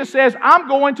 Jesus says, I'm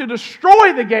going to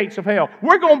destroy the gates of hell.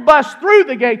 We're going to bust through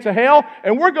the gates of hell,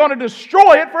 and we're going to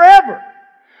destroy it forever.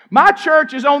 My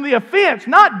church is on the offense,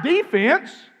 not defense.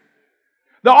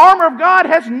 The armor of God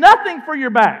has nothing for your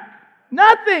back.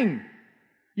 Nothing.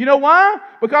 You know why?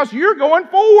 Because you're going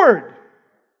forward.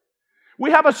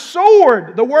 We have a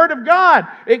sword, the Word of God.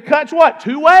 It cuts what?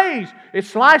 Two ways. It's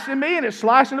slicing me and it's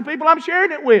slicing the people I'm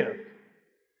sharing it with.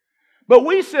 But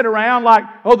we sit around like,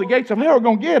 oh, the gates of hell are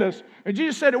going to get us. And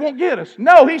Jesus said it won't get us.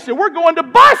 No, He said, we're going to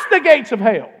bust the gates of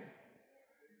hell.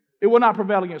 It will not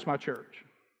prevail against my church.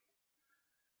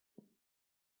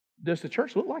 Does the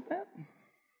church look like that?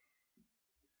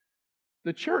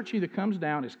 The church either comes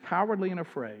down as cowardly and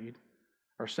afraid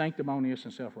or sanctimonious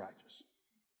and self-righteous.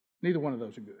 Neither one of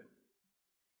those are good.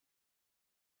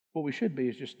 What we should be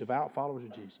is just devout followers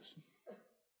of Jesus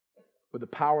with the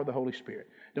power of the Holy Spirit.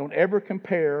 Don't ever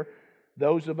compare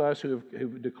those of us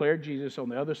who've declared Jesus on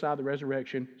the other side of the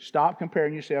resurrection. Stop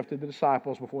comparing yourself to the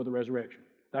disciples before the resurrection.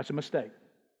 That's a mistake.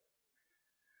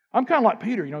 I'm kind of like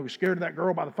Peter, he was scared of that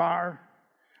girl by the fire.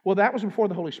 Well, that was before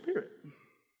the Holy Spirit.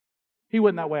 He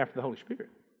wasn't that way after the Holy Spirit.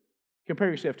 Compare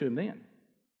yourself to him then.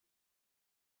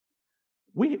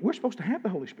 We're supposed to have the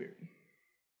Holy Spirit.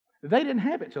 They didn't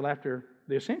have it till after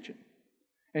the ascension.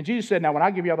 And Jesus said, now when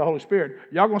I give y'all the Holy Spirit,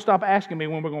 y'all going to stop asking me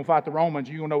when we're going to fight the Romans.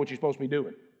 You're going to know what you're supposed to be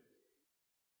doing.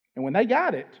 And when they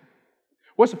got it,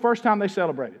 what's the first time they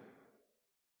celebrated?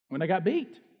 When they got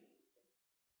beat.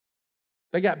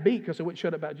 They got beat because they wouldn't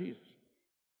shut up about Jesus.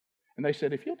 And they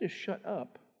said, if you'll just shut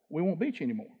up, we won't beat you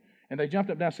anymore. And they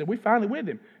jumped up down and said, we're finally with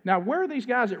him. Now, where are these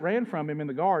guys that ran from him in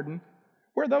the garden?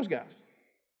 Where are those guys?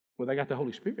 Well, they got the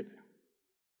Holy Spirit now.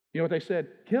 You know what they said?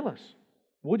 Kill us.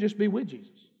 We'll just be with Jesus.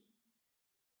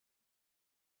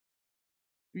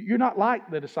 You're not like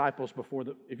the disciples before.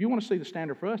 If you want to see the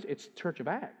standard for us, it's the Church of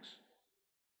Acts.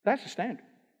 That's the standard.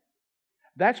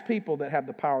 That's people that have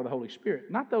the power of the Holy Spirit,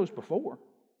 not those before.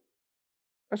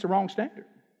 That's the wrong standard.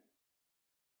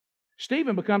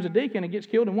 Stephen becomes a deacon and gets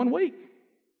killed in 1 week.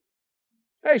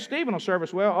 Hey, Stephen will serve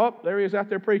us well. Oh, there he is out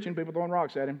there preaching, people throwing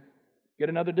rocks at him. Get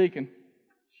another deacon.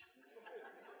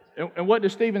 And what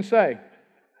does Stephen say?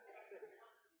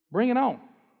 Bring it on.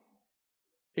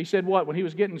 He said what? When he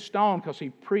was getting stoned because he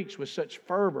preached with such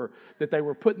fervor that they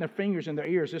were putting their fingers in their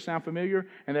ears. Does this sound familiar?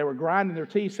 And they were grinding their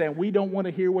teeth saying, we don't want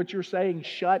to hear what you're saying.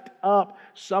 Shut up.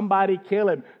 Somebody kill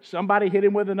him. Somebody hit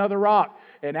him with another rock.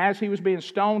 And as he was being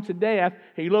stoned to death,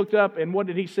 he looked up and what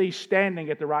did he see standing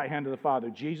at the right hand of the Father?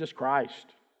 Jesus Christ.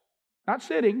 Not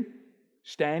sitting,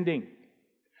 standing.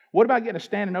 What about getting a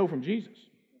standing O from Jesus?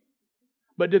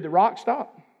 But did the rock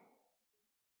stop?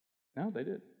 No, they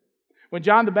didn't. When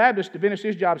John the Baptist, to finish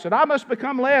his job, said, I must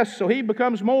become less so he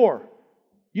becomes more.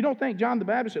 You don't think John the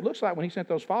Baptist, it looks like when he sent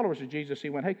those followers to Jesus, he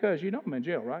went, hey, cuz, you know I'm in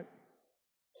jail, right?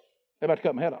 They're about to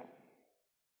cut my head off.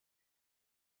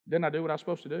 Didn't I do what I was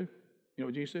supposed to do? You know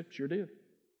what Jesus said? Sure did.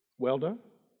 Well done.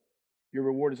 Your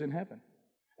reward is in heaven.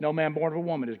 No man born of a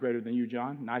woman is greater than you,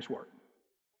 John. Nice work.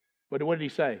 But what did he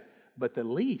say? But the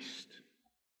least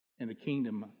in the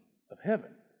kingdom of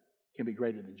heaven can be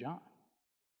greater than John.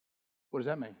 What does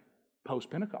that mean?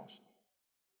 Post-Pentecost.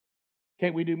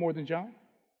 Can't we do more than John?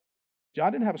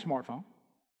 John didn't have a smartphone.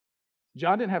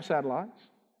 John didn't have satellites.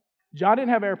 John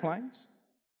didn't have airplanes.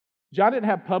 John didn't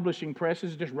have publishing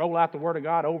presses that just roll out the Word of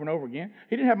God over and over again.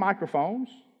 He didn't have microphones.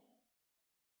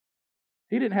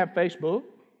 He didn't have Facebook.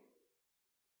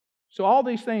 So all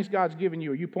these things God's given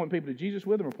you, are you pointing people to Jesus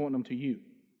with them or pointing them to you?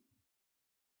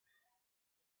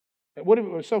 What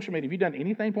with social media? Have you done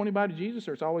anything pointing anybody to Jesus,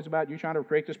 or it's always about you trying to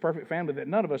create this perfect family that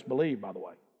none of us believe, by the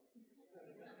way?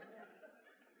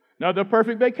 No, the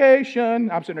perfect vacation.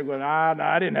 I'm sitting there going, nah,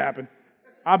 it didn't happen.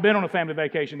 I've been on a family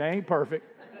vacation. They ain't perfect.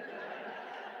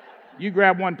 You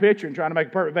grab one picture and try to make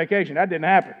a perfect vacation. That didn't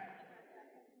happen.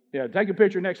 Yeah, take a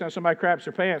picture next time somebody craps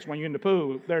their pants when you're in the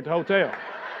pool there at the hotel.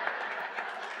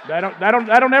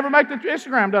 That'll never make the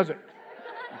Instagram, does it?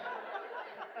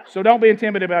 So don't be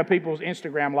intimidated by people's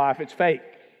Instagram life. It's fake.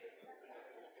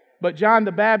 But John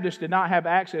the Baptist did not have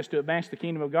access to advance the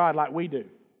kingdom of God like we do.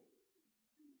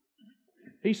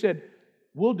 He said,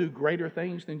 we'll do greater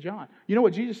things than John. You know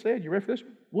what Jesus said? You ready for this?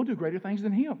 We'll do greater things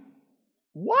than him.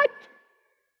 What?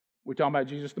 We're talking about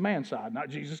Jesus, the man side, not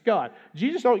Jesus, God.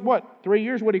 Jesus, what? 3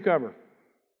 years, what did he cover?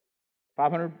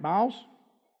 500 miles?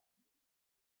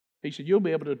 He said, you'll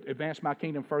be able to advance my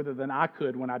kingdom further than I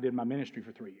could when I did my ministry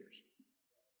for 3 years.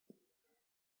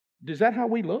 Is that how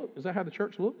we look? Is that how the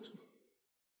church looks?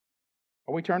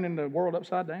 Are we turning the world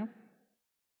upside down?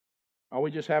 Are we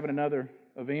just having another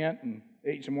event and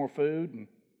eating some more food and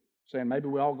saying maybe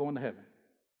we're all going to heaven?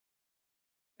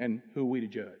 And who are we to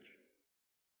judge?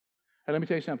 Hey, let me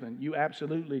tell you something. You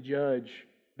absolutely judge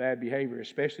bad behavior,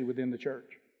 especially within the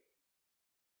church.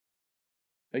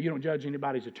 Now, you don't judge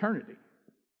anybody's eternity.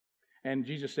 And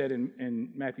Jesus said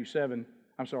in Matthew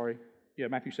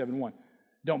 7:1,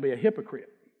 don't be a hypocrite.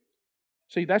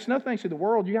 See, that's another thing. See, the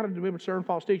world, you got to be able to discern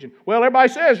false teaching. Well, everybody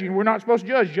says we're not supposed to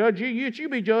judge. Judge you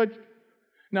be judged.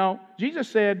 No, Jesus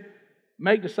said,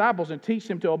 make disciples and teach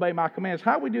them to obey my commands.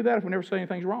 How do we do that if we never say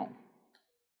anything's wrong?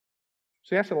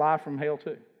 See, that's a lie from hell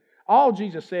too. All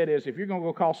Jesus said is, if you're going to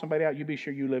go call somebody out, you be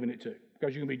sure you live in it too,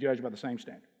 because you're going to be judged by the same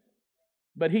standard.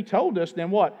 But he told us, then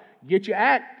what? Get your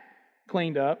act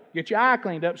cleaned up, get your eye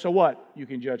cleaned up, so what? You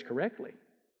can judge correctly.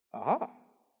 Aha.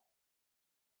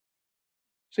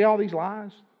 See all these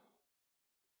lies?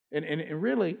 And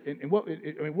really,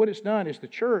 what it's done is the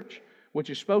church, which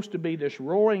is supposed to be this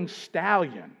roaring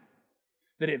stallion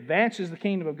that advances the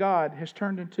kingdom of God, has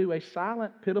turned into a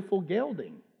silent, pitiful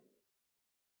gelding.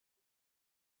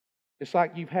 It's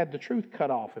like you've had the truth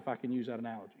cut off, if I can use that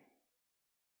analogy.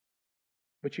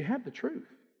 But you have the truth.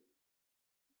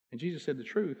 And Jesus said the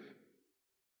truth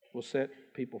will set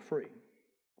people free.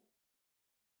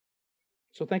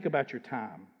 So think about your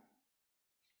time.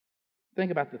 Think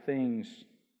about the things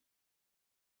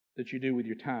that you do with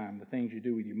your time, the things you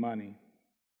do with your money,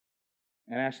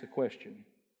 and ask the question,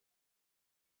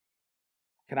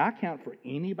 can I count for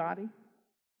anybody?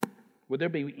 Would there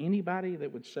be anybody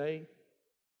that would say,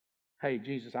 hey,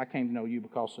 Jesus, I came to know you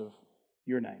because of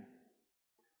your name?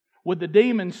 Would the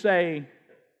demons say,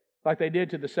 like they did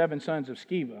to the 7 sons of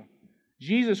Sceva,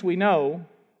 Jesus we know,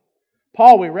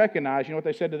 Paul we recognize, you know what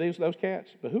they said to those cats?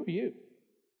 But who are you?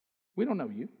 We don't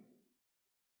know you.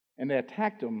 And they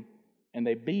attacked them, and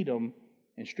they beat them,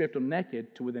 and stripped them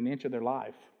naked to within an inch of their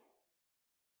life.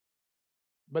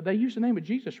 But they used the name of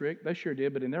Jesus, Rick. They sure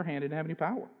did, but in their hand, it didn't have any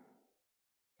power.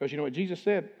 Because you know what Jesus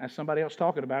said? That's somebody else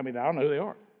talking about me that I don't know who they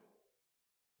are.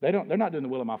 They're not doing the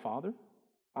will of my Father.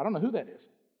 I don't know who that is.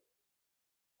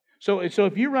 So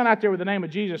if you run out there with the name of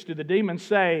Jesus, do the demons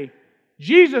say,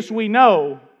 Jesus we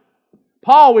know,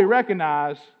 Paul we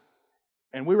recognize,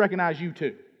 and we recognize you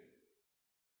too?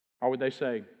 Or would they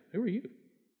say, who are you?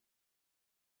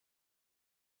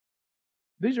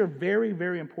 These are very,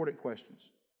 very important questions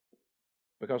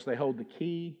because they hold the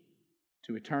key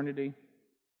to eternity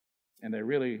and they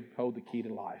really hold the key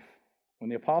to life. When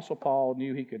the Apostle Paul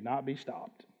knew he could not be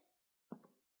stopped,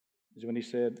 is when he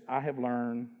said, I have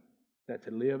learned that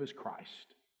to live is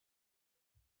Christ.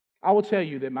 I will tell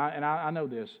you that I know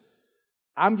this,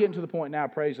 I'm getting to the point now,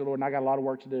 praise the Lord, and I got a lot of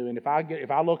work to do. And if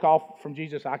I look off from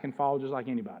Jesus, I can follow just like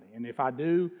anybody. And if I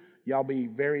do, y'all be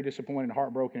very disappointed and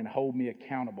heartbroken and hold me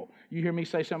accountable. You hear me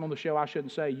say something on the show I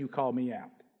shouldn't say, you call me out.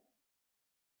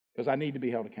 Because I need to be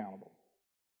held accountable.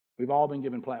 We've all been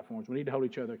given platforms. We need to hold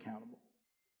each other accountable.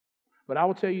 But I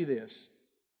will tell you this.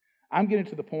 I'm getting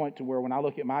to the point to where when I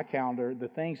look at my calendar, the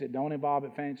things that don't involve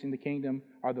advancing the kingdom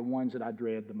are the ones that I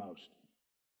dread the most.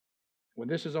 When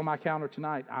this is on my calendar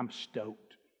tonight, I'm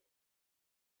stoked.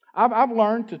 I've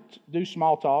learned to do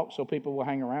small talk so people will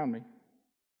hang around me.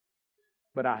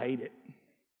 But I hate it.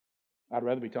 I'd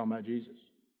rather be talking about Jesus.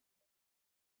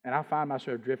 And I find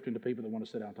myself drifting to people that want to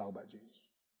sit down and talk about Jesus.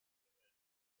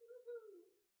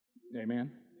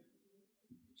 Amen?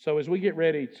 So as we get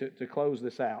ready to close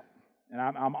this out, and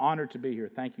I'm honored to be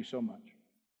here. Thank you so much.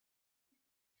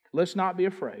 Let's not be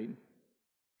afraid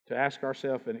to ask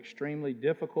ourselves an extremely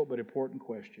difficult but important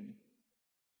question.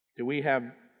 Do we have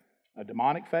a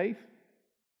demonic faith?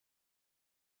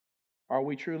 Are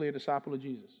we truly a disciple of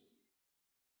Jesus?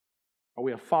 Are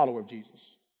we a follower of Jesus?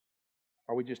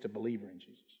 Are we just a believer in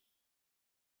Jesus?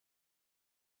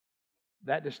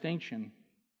 That distinction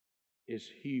is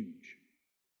huge.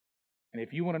 And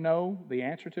if you want to know the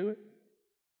answer to it,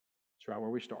 it's right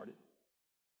where we started.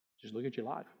 Just look at your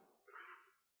life.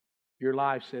 Your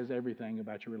life says everything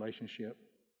about your relationship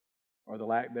or the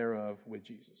lack thereof with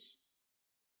Jesus.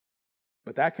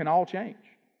 But that can all change.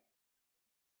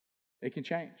 It can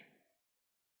change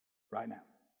right now.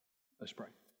 Let's pray.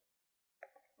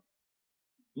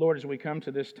 Lord, as we come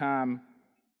to this time,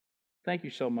 thank you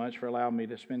so much for allowing me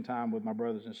to spend time with my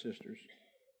brothers and sisters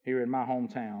here in my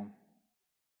hometown.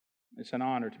 It's an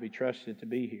honor to be trusted to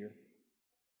be here.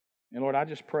 And Lord, I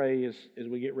just pray as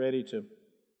we get ready to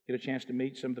get a chance to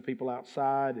meet some of the people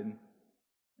outside, and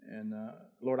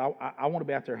Lord, I want to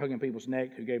be out there hugging people's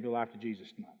neck who gave their life to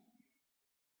Jesus tonight.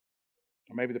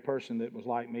 Or maybe the person that was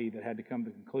like me that had to come to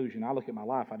the conclusion, I look at my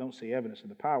life, I don't see evidence of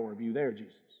the power of you there,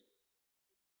 Jesus.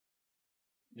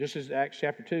 Just as Acts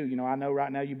chapter 2, I know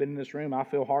right now you've been in this room, I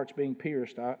feel hearts being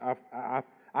pierced.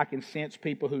 I can sense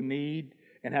people who need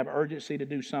and have urgency to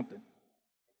do something.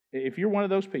 If you're one of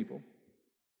those people,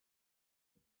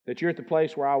 that you're at the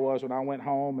place where I was when I went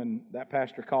home and that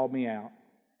pastor called me out,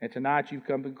 and tonight you've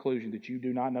come to the conclusion that you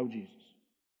do not know Jesus,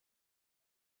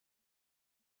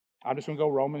 I'm just going to go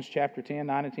Romans chapter 10,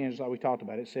 9 and 10, just like we talked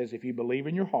about. It says, if you believe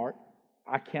in your heart,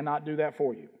 I cannot do that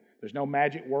for you. There's no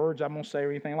magic words I'm going to say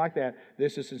or anything like that.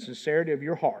 This is the sincerity of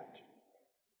your heart.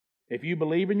 If you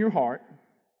believe in your heart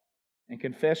and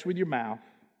confess with your mouth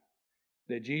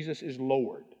that Jesus is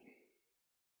Lord,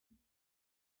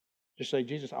 just say,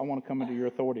 Jesus, I want to come into your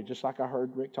authority, just like I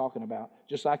heard Rick talking about.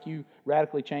 Just like you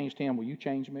radically changed him, will you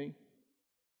change me?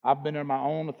 I've been in my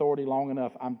own authority long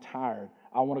enough. I'm tired.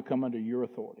 I want to come under your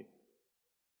authority.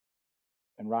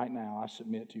 And right now, I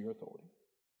submit to your authority.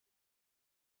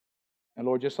 And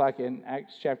Lord, just like in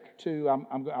Acts chapter 2,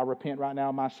 I repent right now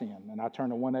of my sin. And I turn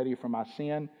to 180 from my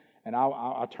sin, and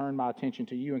I turn my attention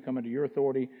to you and come under your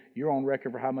authority. You're on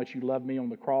record for how much you love me on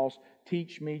the cross.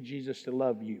 Teach me, Jesus, to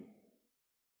love you.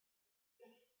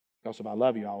 Because if I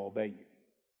love you, I'll obey you.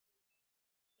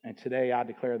 And today I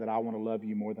declare that I want to love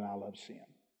you more than I love sin.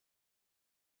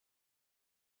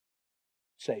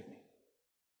 Save me.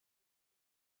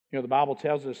 The Bible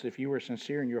tells us if you were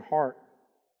sincere in your heart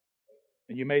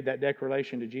and you made that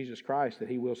declaration to Jesus Christ, that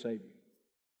He will save you.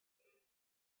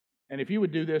 And if you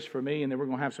would do this for me, and then we're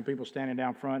going to have some people standing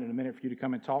down front in a minute for you to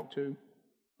come and talk to.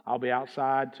 I'll be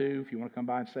outside too. If you want to come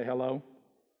by and say hello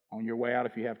on your way out,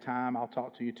 if you have time, I'll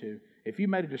talk to you too. If you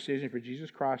made a decision for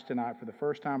Jesus Christ tonight for the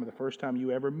first time or the first time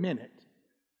you ever meant it,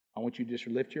 I want you to just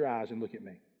lift your eyes and look at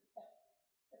me.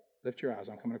 Lift your eyes.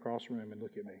 I'm coming across the room and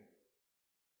look at me.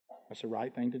 That's the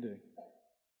right thing to do.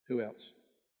 Who else?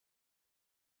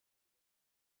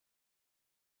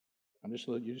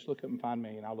 You just look up and find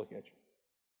me, and I'll look at you.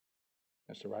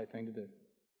 That's the right thing to do.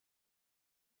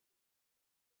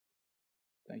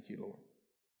 Thank you, Lord.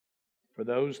 For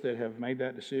those that have made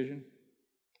that decision,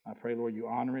 I pray, Lord, you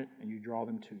honor it and you draw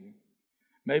them to you.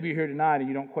 Maybe you're here tonight and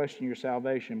you don't question your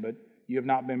salvation, but you have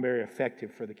not been very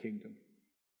effective for the kingdom.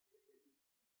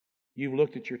 You've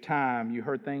looked at your time. You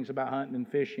heard things about hunting and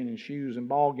fishing and shoes and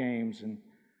ball games, and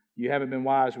you haven't been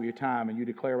wise with your time, and you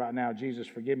declare right now, Jesus,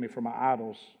 forgive me for my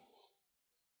idols.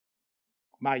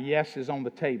 My yes is on the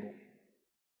table.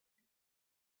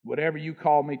 Whatever you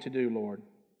call me to do, Lord,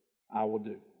 I will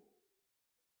do.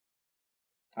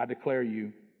 I declare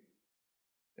you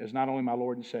as not only my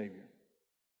Lord and Savior,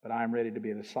 but I am ready to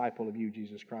be a disciple of you,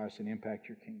 Jesus Christ, and impact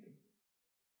your kingdom.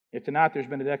 If tonight there's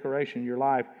been a declaration in your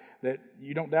life that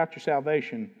you don't doubt your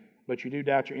salvation, but you do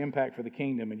doubt your impact for the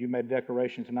kingdom, and you made a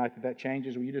declaration tonight that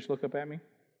changes, will you just look up at me?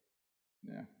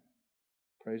 Yeah.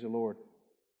 Praise the Lord.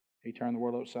 He turned the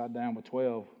world upside down with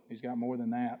 12. He's got more than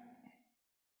that.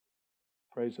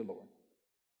 Praise the Lord.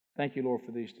 Thank you, Lord,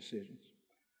 for these decisions.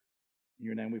 In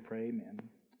your name we pray, amen.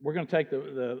 We're going to take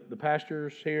the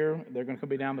pastors here. They're going to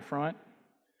be down the front,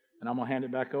 and I'm going to hand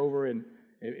it back over. And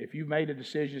if you've made a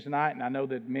decision tonight, and I know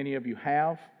that many of you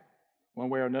have, one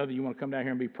way or another, you want to come down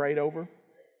here and be prayed over,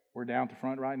 we're down at the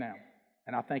front right now.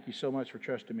 And I thank you so much for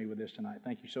trusting me with this tonight.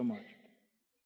 Thank you so much.